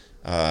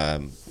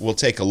 We'll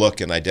take a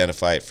look and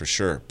identify it for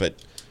sure. But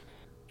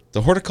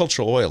the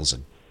horticultural oil is a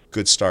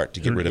good start to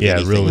get rid of Yeah,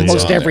 anything really that's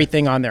Most on there,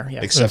 everything on there.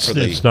 Yeah. except for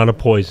the it's not a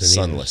poison. either,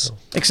 sunless. so.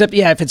 Except,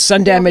 if it's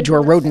sun damage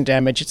or rodent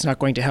damage, it's not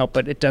going to help,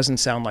 but it doesn't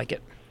sound like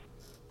it.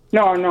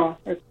 No,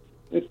 it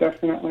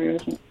definitely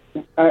isn't.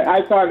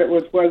 I thought it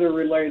was weather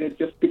related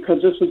just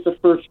because this was the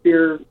first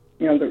year,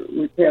 that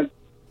we've had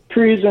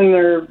trees in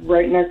there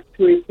right next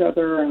to each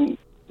other, and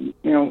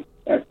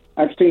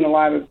I've seen a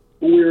lot of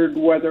weird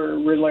weather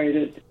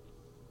related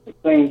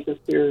things this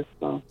year,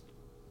 so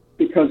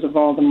because of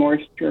all the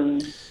moisture.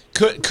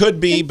 Could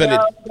be, but They're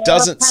it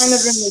doesn't... kind of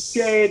in the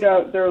shade.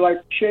 They're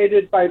like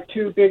shaded by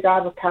two big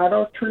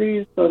avocado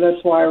trees, so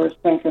that's why I was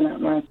thinking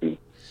it might be.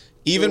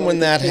 Even when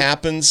that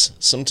happens,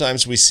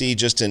 sometimes we see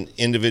just an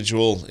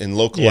individual in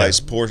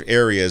localized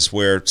areas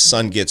where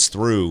sun gets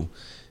through.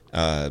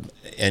 And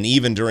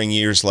even during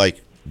years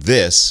like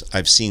this,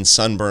 I've seen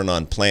sunburn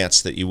on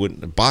plants that you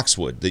wouldn't,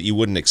 boxwood, that you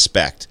wouldn't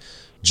expect,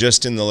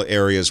 just in the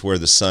areas where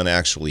the sun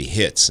actually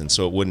hits. And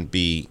so it wouldn't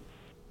be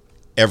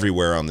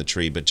everywhere on the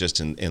tree, but just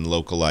in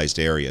localized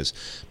areas.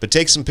 But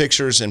take some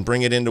pictures and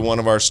bring it into one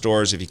of our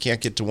stores. If you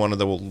can't get to one of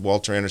the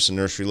Walter Anderson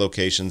Nursery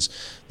locations,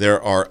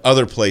 there are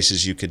other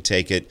places you could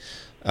take it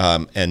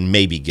and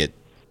maybe get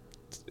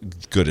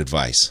good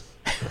advice.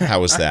 How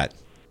was that?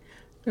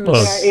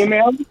 Well, Can I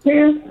email it to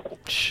you?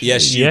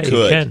 Yes, you yeah, could.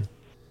 You can.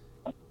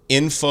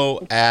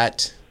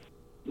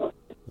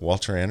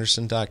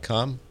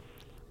 info@walteranderson.com.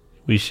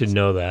 We should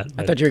know that. I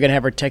but- thought you were going to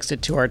have her text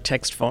it to our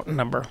text phone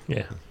number.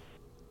 yeah.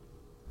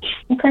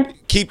 Okay.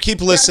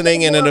 Keep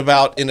listening, and in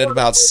about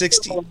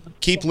 60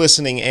 keep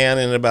listening, Ann.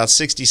 In about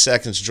 60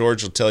 seconds,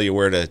 George will tell you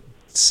where to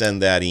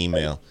send that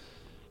email.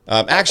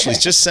 Actually,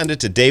 just send it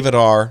to David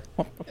R.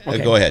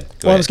 Okay. Go ahead.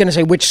 I was going to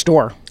say which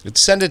store.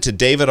 Send it to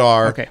David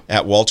R. Okay.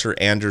 at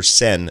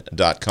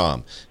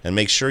walterandersen.com. And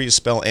make sure you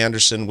spell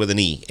Anderson with an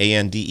E,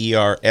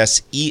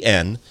 Unless it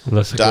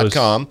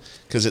ANDERSEN.com,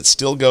 because it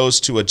still goes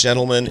to a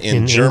gentleman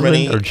in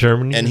Germany. England or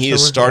Germany and or he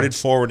has somewhere? started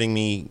forwarding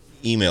me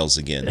emails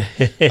again.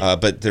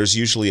 But there's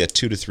usually a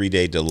 2 to 3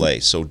 day delay.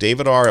 So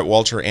David R. at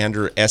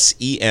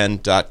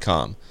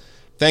walterandersen.com.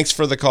 Thanks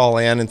for the call,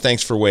 Ann, and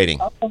thanks for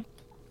waiting. Okay.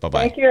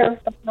 Bye-bye. Thank you.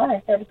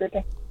 Bye. Have a good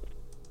day.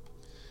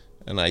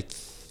 And I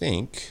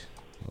think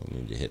I'll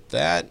need to hit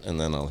that, and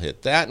then I'll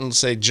hit that and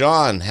say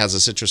John has a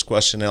citrus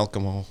question, El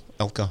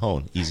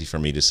Cajon. Easy for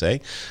me to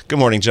say. Good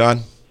morning,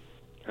 John.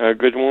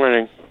 Good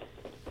morning.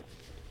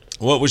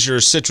 What was your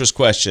citrus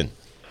question?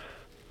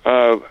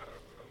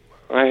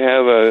 I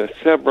have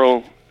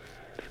several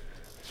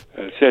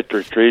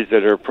citrus trees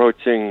that are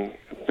approaching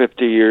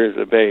 50 years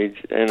of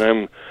age, and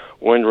I'm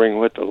wondering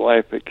what the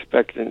life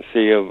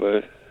expectancy of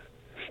a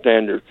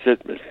standard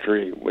citrus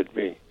tree would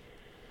be.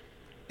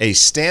 A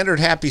standard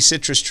happy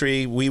citrus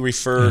tree, we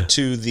refer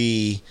to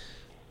the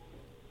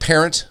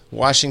parent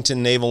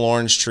Washington navel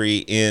orange tree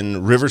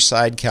in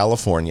Riverside,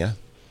 California,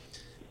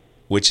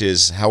 which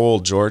is how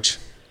old, George?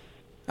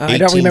 I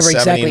don't remember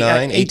exactly.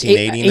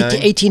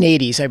 1889?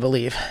 1880s, I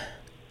believe.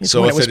 It's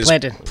So when if it was it is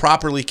planted.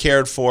 properly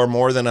cared for,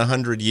 more than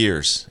 100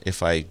 years,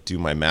 if I do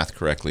my math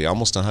correctly,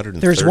 almost 130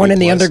 There's one in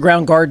the plus.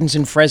 underground gardens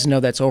in Fresno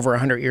that's over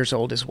 100 years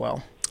old as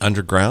well.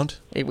 Underground?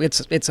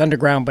 It's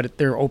underground, but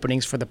there are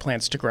openings for the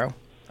plants to grow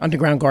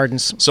underground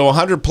gardens. So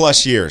 100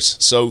 plus years.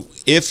 So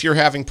if you're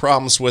having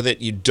problems with it,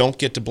 you don't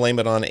get to blame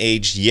it on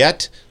age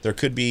yet. There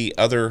could be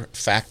other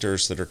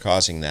factors that are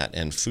causing that,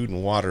 and food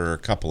and water are a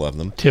couple of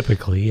them.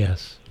 Typically,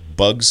 yes.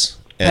 Bugs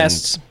and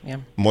Pests, yeah.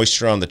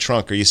 moisture on the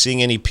trunk. Are you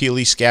seeing any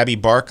peely, scabby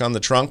bark on the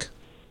trunk?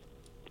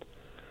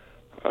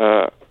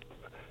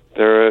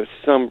 There are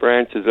some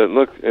branches that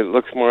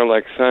looks more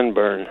like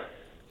sunburn.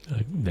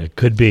 That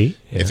could be.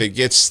 Yeah. If it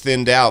gets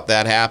thinned out,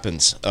 that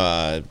happens.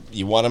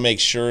 You want to make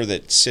sure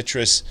that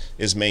citrus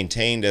is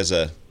maintained as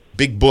a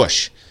big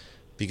bush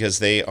because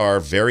they are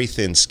very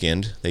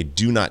thin-skinned. They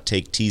do not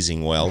take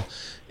teasing well.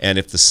 And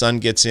if the sun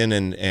gets in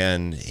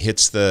and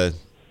hits the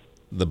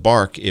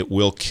bark, it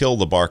will kill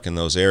the bark in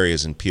those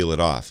areas and peel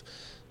it off.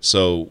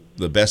 So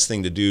the best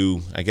thing to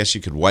do, I guess you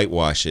could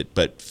whitewash it,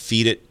 but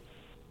feed it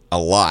a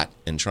lot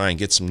and try and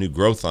get some new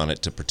growth on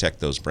it to protect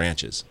those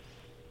branches.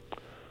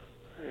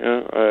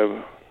 Yeah,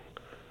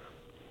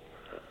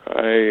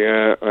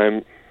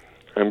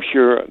 I'm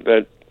sure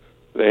that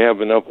they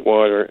have enough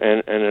water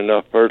and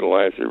enough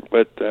fertilizer,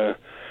 but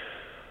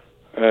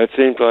it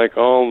seems like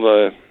all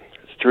the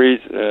trees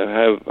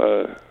have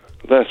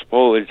less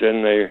foliage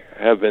than they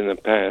have in the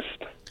past.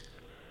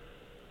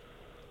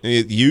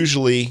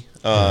 Usually,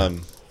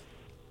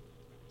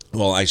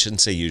 well, I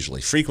shouldn't say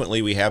usually.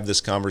 Frequently, we have this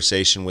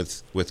conversation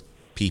with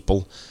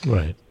people,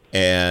 Right.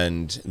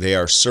 and they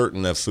are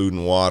certain of food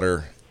and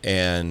water,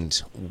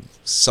 and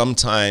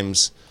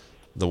sometimes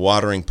the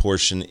watering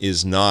portion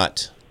is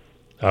not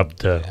Up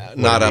to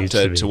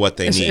what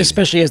they need.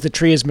 Especially as the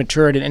tree is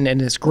matured and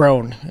it's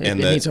grown. It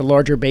needs a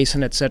larger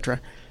basin, etc.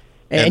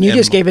 And you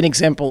just gave an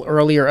example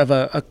earlier of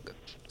a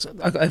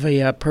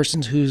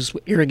person whose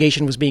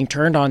irrigation was being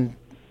turned on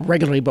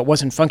regularly but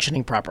wasn't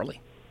functioning properly.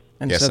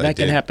 And Yes, so I that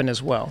can did. happen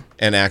as well.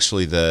 And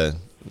actually,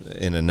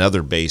 in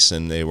another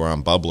basin, they were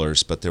on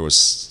bubblers, but there was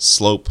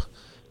slope.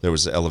 There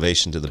was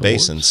elevation to the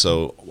basin,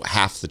 so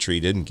half the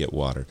tree didn't get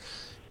water.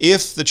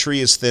 If the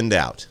tree is thinned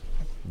out,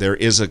 there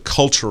is a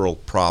cultural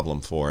problem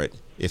for it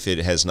if it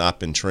has not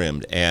been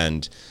trimmed.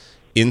 And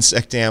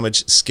insect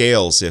damage,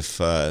 scales,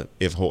 if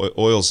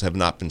oils have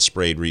not been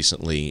sprayed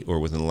recently or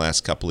within the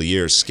last couple of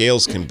years,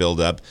 scales can build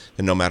up,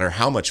 and no matter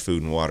how much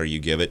food and water you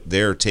give it,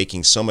 they're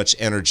taking so much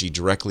energy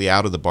directly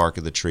out of the bark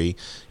of the tree,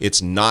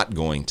 it's not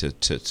going to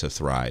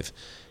thrive.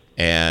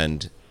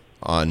 And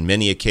on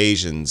many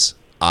occasions,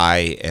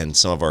 I and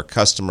some of our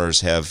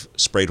customers have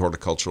sprayed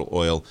horticultural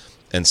oil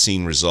and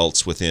seen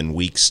results within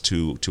weeks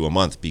to a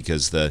month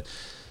because the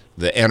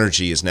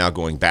energy is now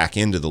going back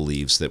into the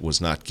leaves that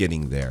was not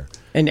getting there.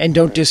 And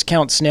don't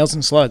discount snails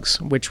and slugs,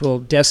 which will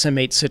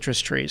decimate citrus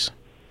trees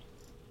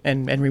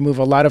and remove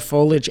a lot of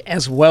foliage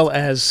as well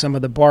as some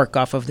of the bark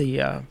off of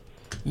the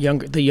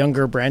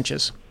younger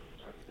branches.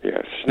 Yeah,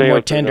 More snails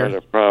are tender. not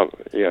a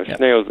problem. Yeah, Yep.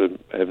 snails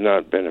have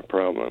not been a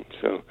problem.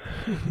 So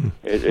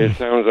it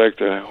sounds like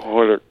the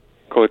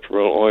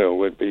horticultural oil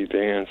would be the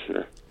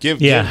answer. Give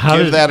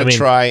how that a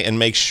try and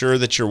make sure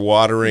that you're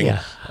watering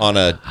on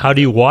a... How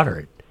do you water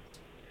it?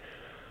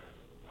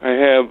 I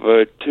have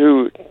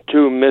two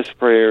mist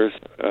sprayers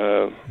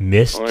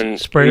Mist on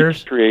sprayers?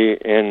 each tree,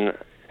 and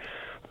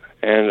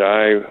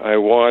I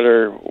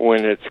water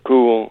when it's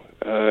cool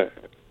a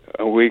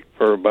week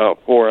for about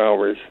 4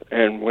 hours,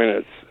 and when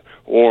it's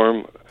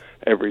warm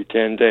every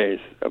 10 days,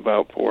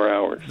 about 4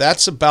 hours.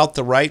 That's about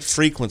the right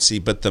frequency,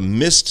 but the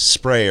mist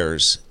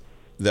sprayers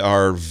that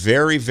are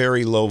very,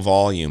 very low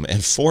volume,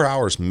 and 4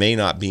 hours may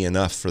not be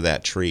enough for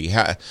that tree.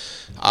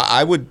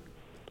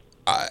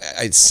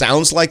 It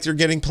sounds like they're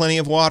getting plenty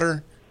of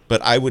water, but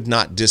I would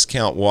not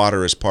discount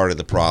water as part of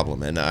the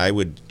problem, and I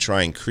would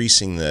try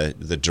increasing the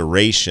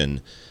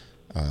duration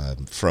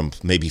from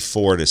maybe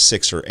 4 to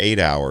 6 or 8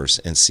 hours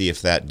and see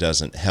if that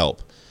doesn't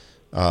help.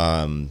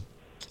 But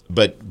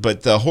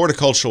the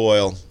horticultural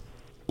oil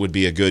would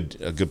be a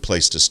good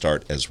place to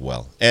start as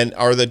well. And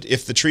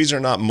if the trees are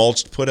not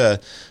mulched, put a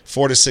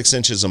 4 to 6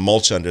 inches of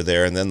mulch under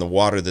there, and then the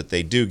water that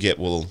they do get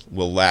will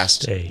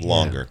last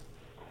longer.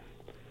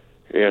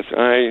 Yes,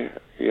 I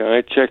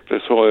check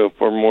the soil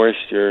for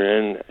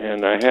moisture,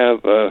 and I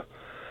have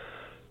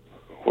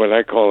what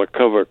I call a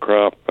cover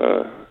crop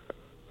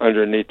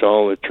underneath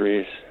all the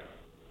trees.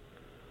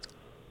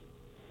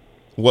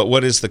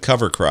 What is the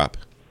cover crop?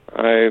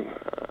 I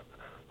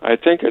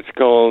think it's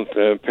called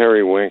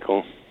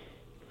periwinkle.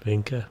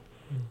 Vinca.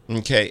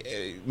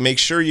 Okay, make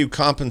sure you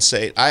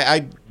compensate.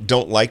 I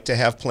don't like to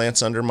have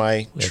plants under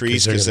my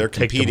trees because they're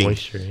take the competing.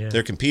 moisture,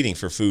 They're competing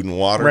for food and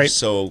water. Right.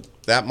 So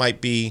that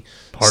might be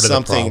Part of the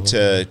something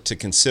problem. to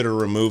consider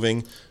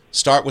removing.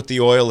 Start with the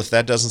oil. If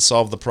that doesn't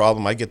solve the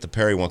problem, I get the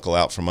periwinkle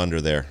out from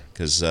under there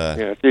because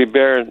Yeah, see,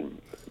 bear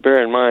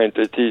in mind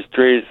that these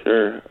trees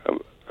are,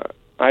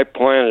 I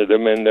planted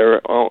them, and they're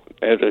all,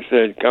 as I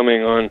said,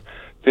 coming on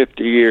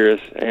 50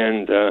 years,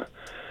 and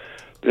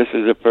this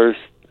is the first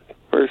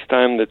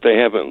time that they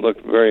haven't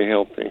looked very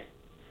healthy.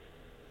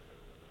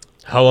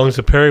 How long's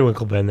the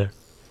periwinkle been there?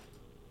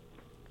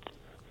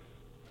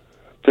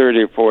 30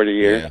 or 40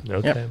 years. Yeah.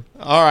 Okay. Yep.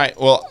 All right.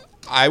 Well,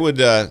 I would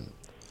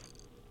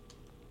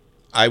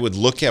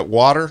look at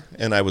water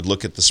and I would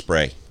look at the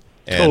spray.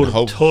 And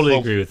Totally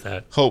agree with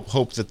that. Hope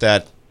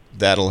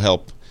that'll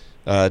help.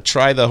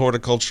 Try the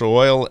horticultural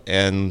oil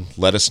and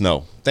let us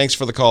know. Thanks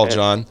for the call,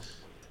 John.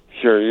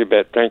 Sure, you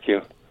bet. Thank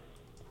you.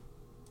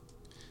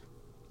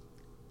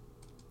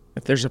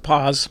 If there's a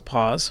pause.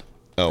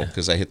 Oh,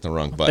 because I hit the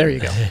wrong button. There you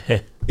go.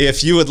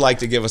 If you would like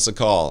to give us a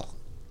call,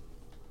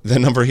 the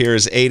number here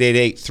is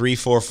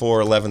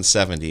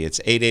 888-344-1170. It's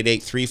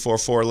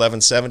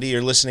 888-344-1170.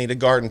 You're listening to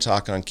Garden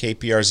Talk on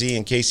KPRZ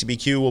and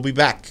KCBQ. We'll be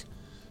back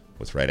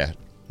with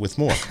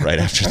more right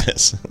after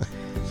this.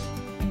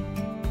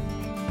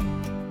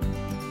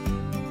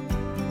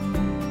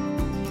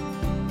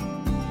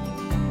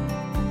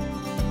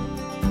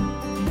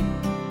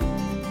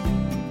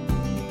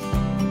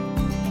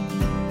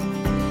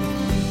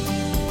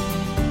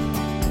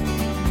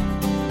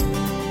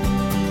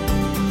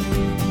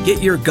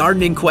 Get your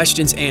gardening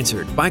questions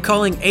answered by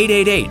calling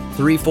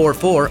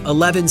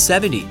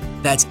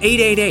 888-344-1170. That's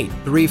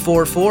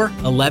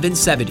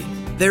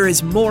 888-344-1170. There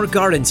is more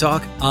Garden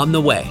Talk on the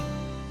way.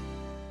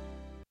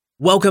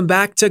 Welcome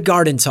back to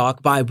Garden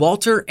Talk by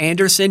Walter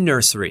Anderson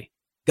Nursery.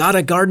 Got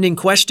a gardening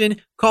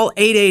question? Call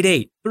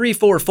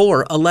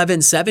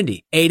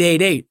 888-344-1170.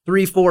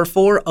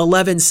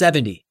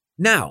 888-344-1170.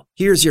 Now,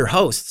 here's your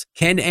hosts,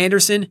 Ken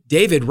Anderson,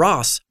 David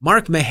Ross,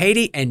 Mark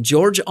Mahady, and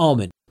George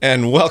Allman.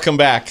 And welcome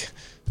back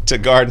to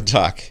Garden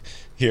Talk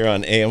here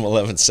on AM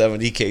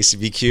 1170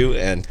 KCBQ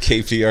and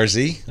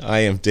KPRZ. I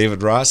am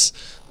David Ross,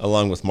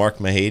 along with Mark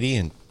Mahady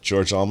and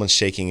George Allman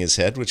shaking his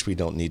head, which we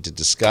don't need to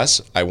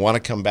discuss. I want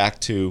to come back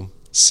to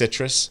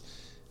citrus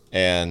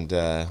and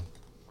the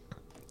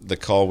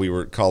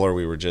caller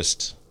we were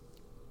just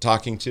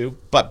talking to.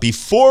 But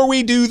before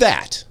we do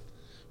that,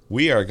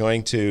 we are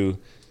going to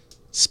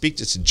speak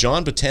to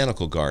John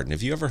Botanical Garden.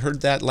 Have you ever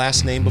heard that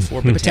last name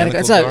before?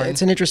 Botanical Garden?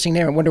 It's an interesting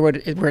name. I wonder where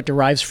it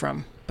derives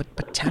from. But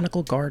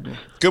Botanical Garden.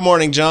 Good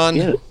morning, John.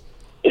 Yeah.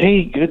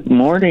 Hey, good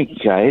morning,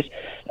 guys.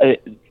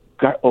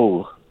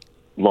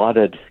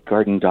 Lauded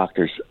garden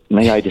doctors.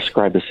 May I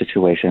describe the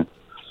situation?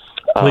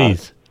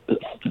 Please.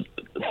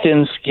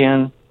 Thin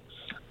skin,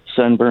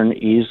 sunburn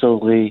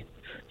easily,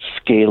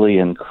 scaly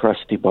and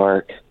crusty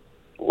bark,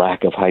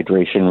 lack of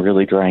hydration,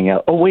 really drying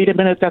out. Oh, wait a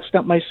minute, that's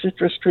not my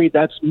citrus tree,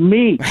 that's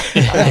me.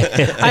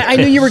 I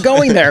knew you were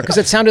going there because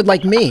it sounded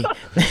like me.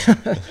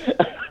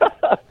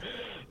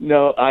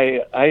 No,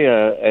 I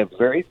am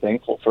very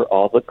thankful for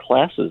all the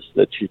classes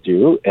that you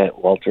do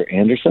at Walter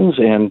Anderson's,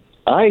 and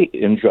I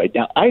enjoyed.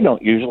 Now, I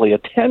don't usually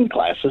attend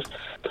classes,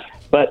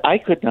 but I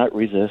could not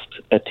resist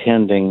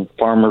attending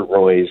Farmer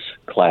Roy's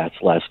class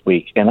last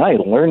week, and I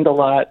learned a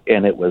lot,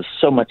 and it was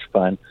so much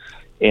fun.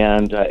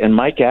 And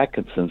Mike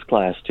Atkinson's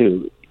class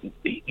too.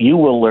 You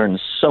will learn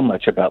so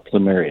much about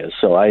plumerias.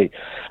 So I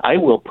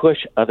will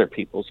push other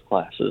people's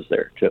classes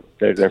there too.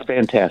 They're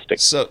fantastic.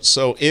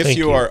 So if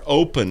you are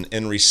open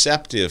and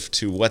receptive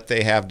to what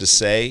they have to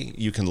say,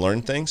 you can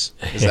learn things.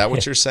 Is that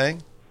what you're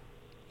saying?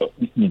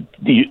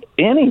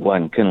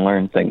 Anyone can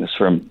learn things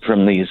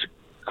from these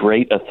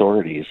great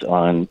authorities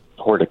on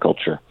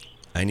horticulture.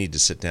 I need to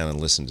sit down and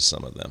listen to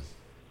some of them.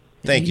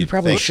 Thank you. You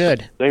probably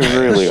should. They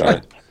really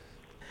are.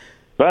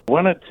 But I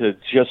wanted to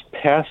just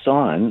pass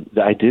on.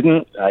 I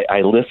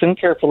listened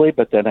carefully,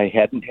 but then I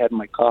hadn't had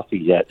my coffee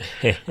yet.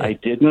 I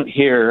didn't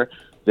hear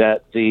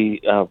that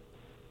the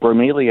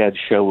bromeliad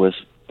show was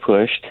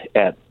pushed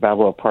at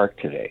Balboa Park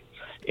today.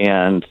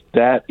 And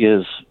that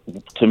is,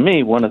 to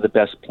me, one of the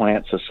best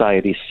plant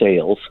society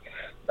sales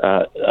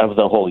of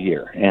the whole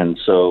year. And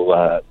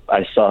so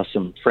I saw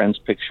some friends'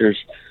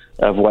 pictures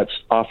of what's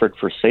offered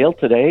for sale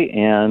today.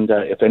 And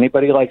if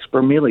anybody likes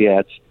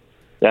bromeliads,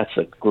 that's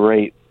a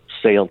great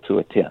sale to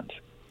attend.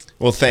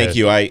 Well, thank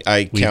you.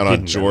 I count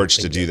on George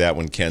to do that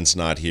when Ken's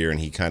not here, and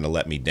he kind of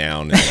let me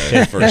down in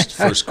the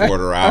first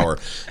quarter hour.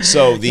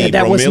 So the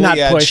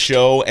bromeliad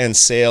show and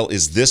sale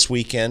is this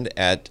weekend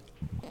at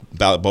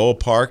Balboa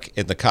Park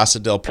at the Casa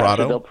del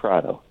Prado? Casa del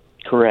Prado,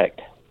 correct.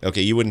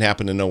 Okay, you wouldn't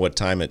happen to know what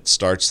time it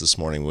starts this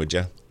morning, would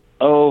you?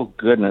 Oh,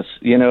 goodness.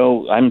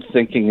 I'm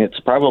thinking it's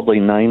probably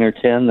 9 or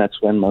 10.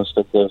 That's when most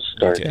of those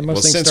start. Okay. Well,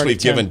 since we've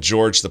given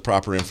George the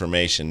proper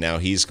information, now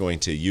he's going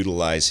to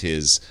utilize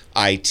his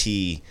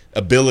IT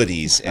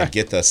abilities and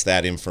get us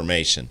that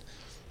information.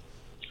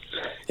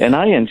 And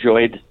I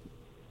enjoyed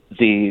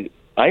the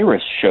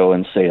Iris show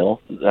and sale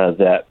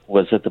that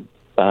was at the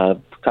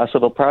Casa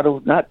del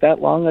Prado not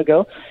that long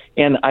ago.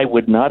 And I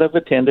would not have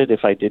attended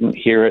if I didn't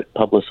hear it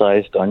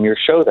publicized on your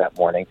show that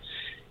morning.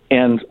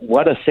 And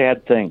what a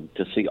sad thing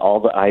to see all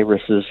the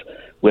irises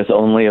with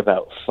only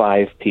about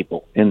 5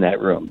 people in that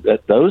room.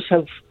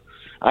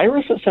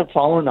 Irises have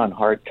fallen on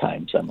hard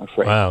times, I'm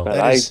afraid. Wow. But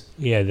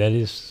that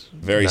is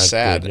very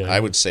sad. Good, yeah. I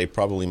would say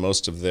probably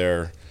most of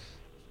their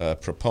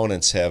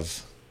proponents are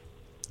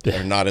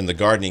not in the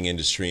gardening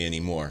industry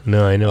anymore.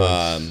 No, I know.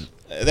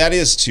 That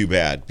is too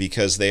bad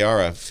because they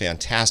are a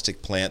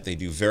fantastic plant. They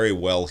do very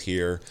well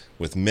here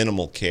with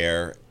minimal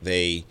care.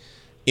 They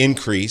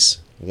increase.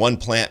 One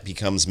plant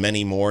becomes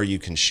many more you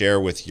can share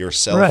with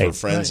yourself or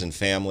friends and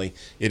family.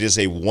 It is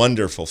a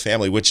wonderful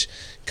family, which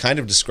kind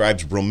of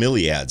describes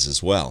bromeliads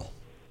as well.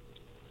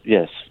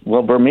 Yes.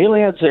 Well,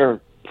 bromeliads are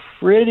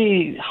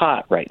pretty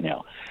hot right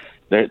now.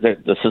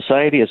 The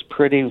society is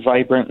pretty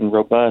vibrant and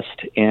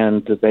robust,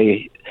 and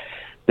they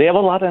have a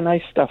lot of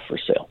nice stuff for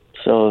sale.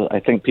 So I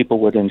think people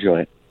would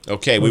enjoy it.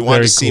 Okay, we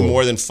want to see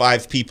more than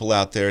 5 people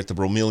out there at the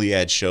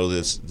Bromeliad show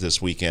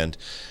this weekend.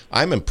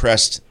 I'm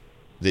impressed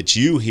that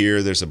you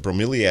hear there's a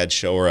Bromeliad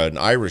show or an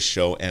Iris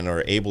show and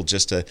are able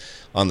just to,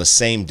 on the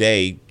same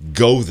day,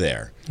 go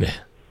there. Yeah.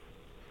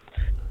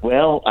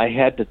 Well, I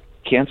had to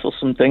cancel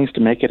some things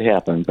to make it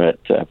happen, but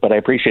I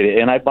appreciate it.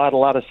 And I bought a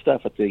lot of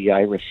stuff at the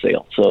Iris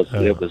sale, so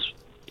there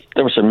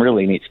was some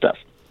really neat stuff.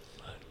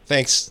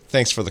 Thanks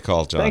for the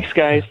call, John. Thanks,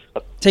 guys.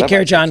 Take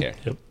care, John. Take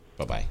care. Yep.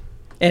 Bye-bye.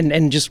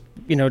 And just,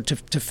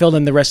 to fill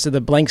in the rest of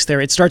the blanks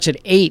there, it starts at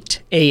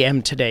 8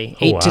 a.m. today,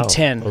 8 to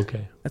 10.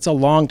 Okay. That's a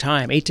long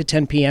time, 8 to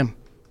 10 p.m.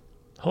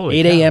 Holy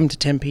 8 cow. a.m. to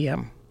 10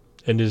 p.m.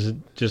 And is it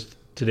just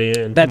today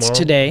and That's tomorrow?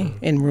 today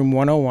in room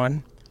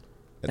 101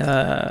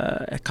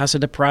 at Casa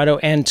de Prado,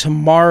 and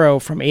tomorrow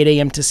from 8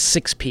 a.m. to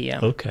 6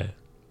 p.m. Okay.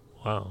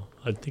 Wow.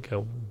 I think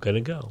I'm going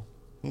to go.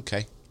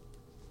 Okay.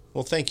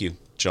 Well, thank you,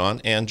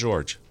 John and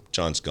George.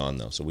 John's gone,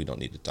 though, so we don't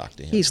need to talk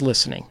to him. He's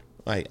listening.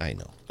 I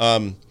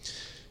know.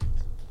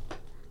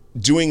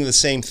 Doing the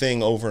same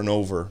thing over and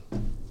over.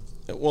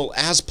 Well,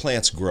 as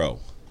plants grow,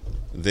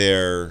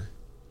 their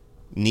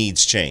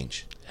needs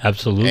change.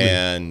 Absolutely.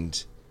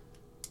 And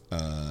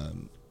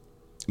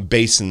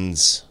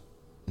basins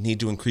need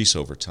to increase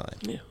over time.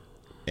 Yeah.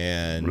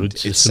 And Root it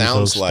systems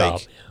sounds don't like...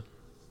 stop. Yeah.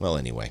 Well,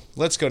 anyway,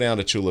 let's go down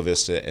to Chula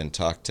Vista and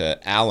talk to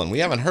Alan. We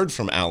haven't heard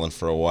from Alan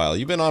for a while.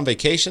 You been on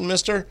vacation,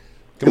 mister?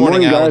 Good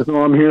morning, Alan. guys.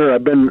 No, I'm here.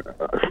 I've been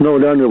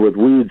snowed under with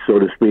weeds, so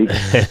to speak,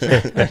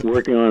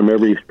 working on them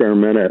every spare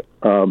minute.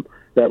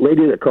 That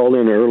lady that called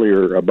in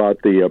earlier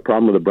about the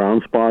problem with the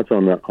brown spots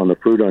on the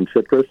fruit on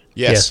citrus.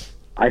 Yes.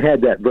 I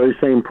had that very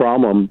same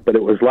problem, but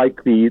it was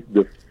like the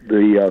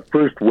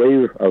first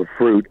wave of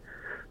fruit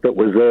that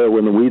was there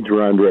when the weeds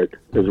were under it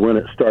is when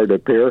it started to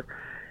appear,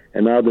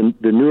 and now the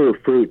newer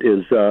fruit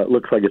is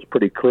looks like it's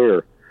pretty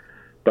clear.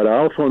 But I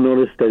also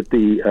noticed that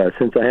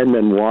since I hadn't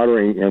been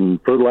watering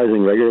and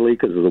fertilizing regularly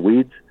because of the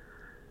weeds,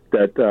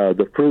 that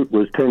the fruit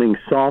was turning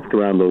soft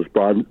around those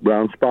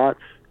brown spots,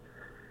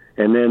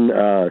 and then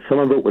some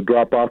of it would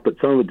drop off, but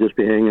some of it would just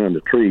be hanging on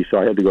the tree. So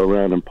I had to go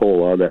around and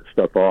pull all that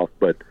stuff off.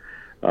 But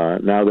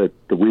now that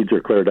the weeds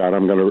are cleared out,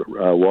 I'm going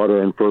to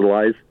water and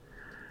fertilize.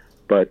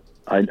 But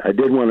I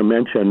did want to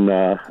mention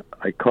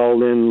I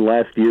called in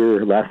last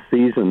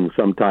season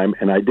sometime,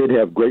 and I did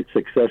have great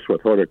success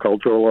with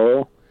horticultural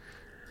oil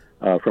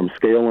from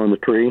scale on the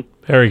tree.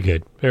 Very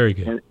good. Very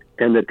good.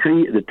 And the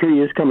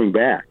tree is coming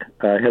back.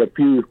 I had a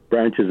few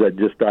branches that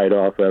just died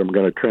off that I'm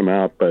going to trim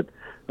out, but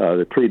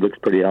the tree looks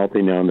pretty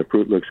healthy now, and the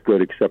fruit looks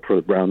good except for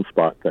the brown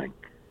spot thing.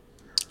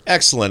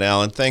 Excellent,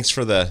 Alan. Thanks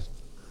for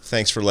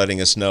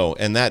letting us know.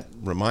 And that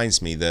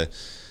reminds me that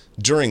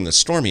during the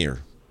stormier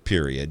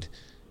period,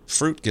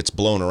 fruit gets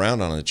blown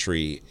around on a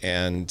tree,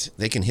 and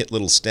they can hit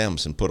little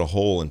stems and put a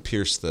hole and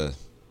pierce the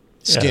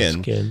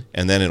skin.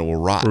 And then it will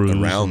rot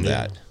around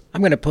that. I'm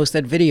going to post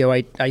that video.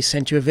 I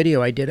sent you a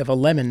video I did of a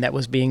lemon that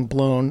was being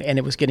blown, and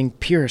it was getting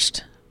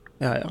pierced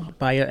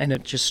and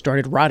it just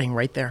started rotting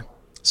right there.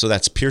 So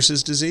that's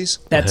Pierce's disease?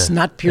 That's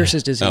not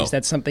Pierce's disease. Oh.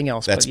 That's something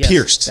else. That's but yes,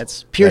 pierced.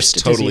 That's pierced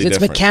That's totally disease. It's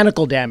different.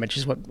 mechanical damage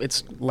is what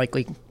it's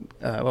likely,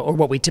 or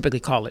what we typically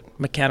call it,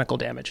 mechanical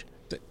damage.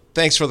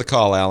 Thanks for the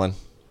call, Alan.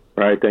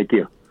 All right, thank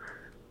you.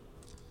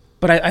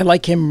 But I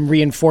like him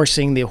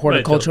reinforcing the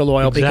horticultural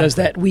oil because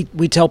exactly. that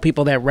we tell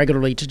people that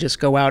regularly to just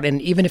go out,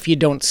 and even if you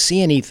don't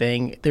see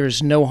anything,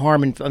 there's no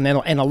harm and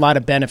a lot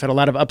of benefit, a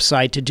lot of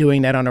upside to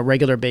doing that on a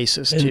regular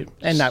basis too,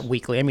 and not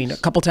weekly. I mean, a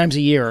couple times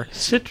a year.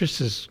 Citrus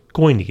is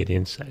going to get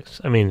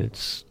insects. I mean,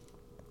 it's...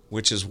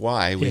 Which is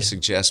why we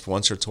suggest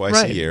once or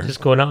twice a year.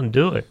 Just going out and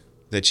do it.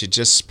 That you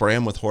just spray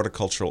them with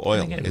horticultural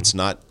oil. Again. It's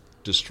not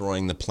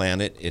destroying the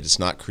planet. It is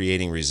not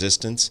creating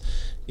resistance.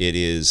 It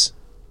is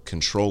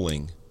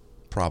controlling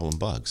problem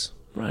bugs.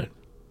 Right.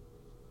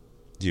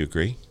 Do you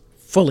agree?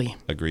 Fully.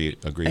 Agree,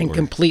 and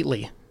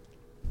completely.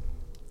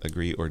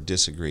 Agree or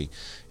disagree.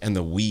 And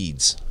the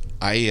weeds.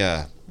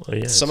 Yes.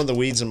 Some of the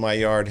weeds in my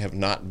yard have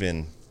not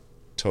been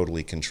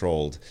totally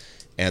controlled,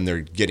 and they're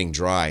getting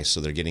dry,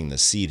 so they're getting the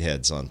seed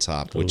heads on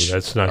top, which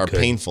that's not are good.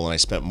 painful, and I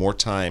spent more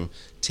time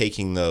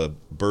taking the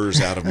burrs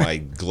out of my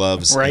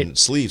gloves and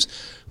sleeves.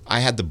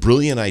 I had the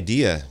brilliant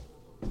idea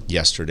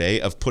yesterday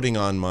of putting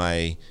on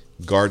my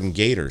garden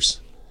gaiters.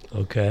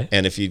 Okay.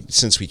 And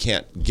since we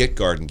can't get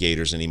garden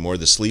gaiters anymore,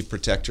 the sleeve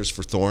protectors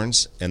for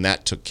thorns, and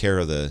that took care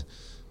of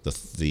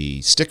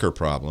the sticker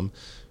problem,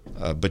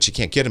 but you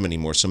can't get them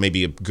anymore. So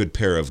maybe a good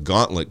pair of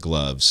gauntlet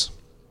gloves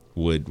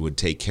would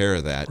take care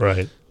of that.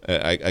 Right.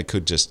 I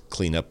could just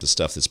clean up the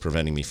stuff that's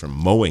preventing me from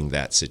mowing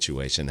that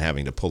situation,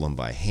 having to pull them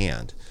by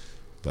hand.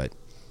 But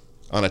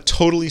on a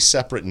totally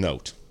separate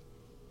note,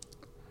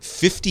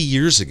 50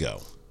 years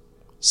ago,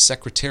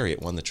 Secretariat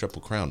won the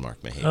Triple Crown,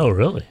 Mark Mahaney. Oh,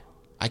 really?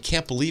 I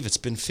can't believe it's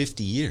been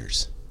 50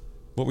 years.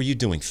 What were you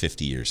doing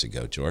 50 years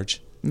ago,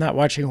 George? Not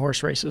watching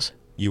horse races.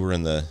 You were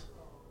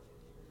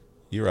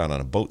out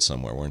on a boat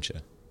somewhere, weren't you?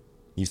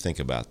 You think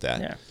about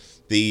that. Yeah.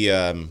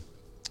 The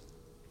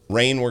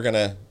rain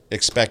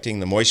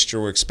the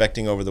moisture we're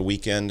expecting over the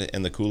weekend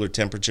and the cooler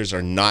temperatures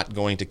are not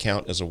going to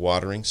count as a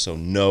watering. So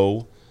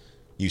no,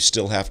 you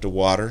still have to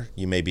water.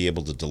 You may be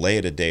able to delay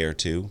it a day or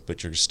two,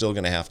 but you're still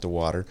going to have to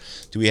water.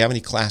 Do we have any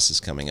classes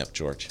coming up,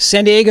 George?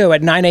 San Diego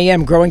at 9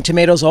 a.m., growing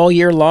tomatoes all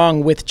year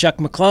long with Chuck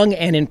McClung,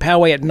 and in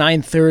Poway at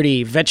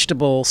 9:30,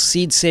 vegetable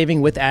seed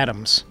saving with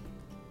Adams.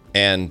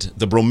 And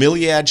the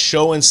Bromeliad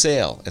Show and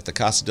Sale at the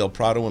Casa del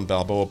Prado in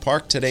Balboa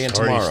Park today and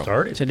tomorrow.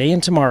 Started. Today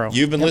and tomorrow.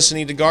 You've been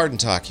listening to Garden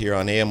Talk here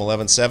on AM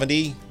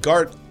 1170.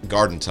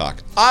 Garden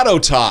Talk. Auto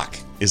Talk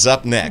is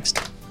up next.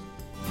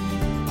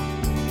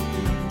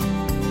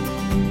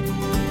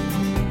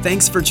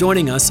 Thanks for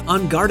joining us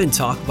on Garden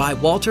Talk by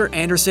Walter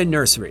Anderson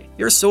Nursery,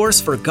 your source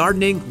for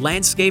gardening,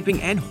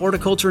 landscaping, and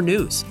horticulture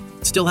news.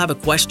 Still have a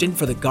question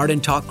for the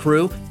Garden Talk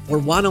crew or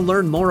want to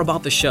learn more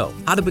about the show,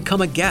 how to become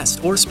a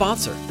guest or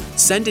sponsor?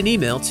 Send an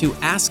email to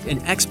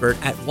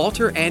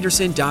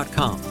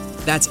askanexpert@walteranderson.com.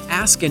 That's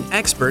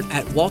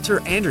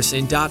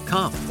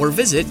askanexpert@walteranderson.com or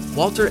visit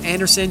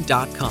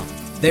walteranderson.com.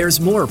 There's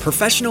more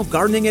professional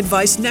gardening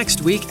advice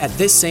next week at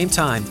this same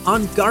time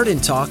on Garden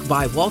Talk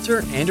by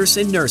Walter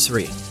Anderson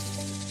Nursery.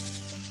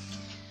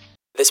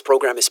 This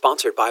program is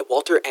sponsored by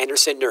Walter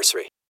Anderson Nursery.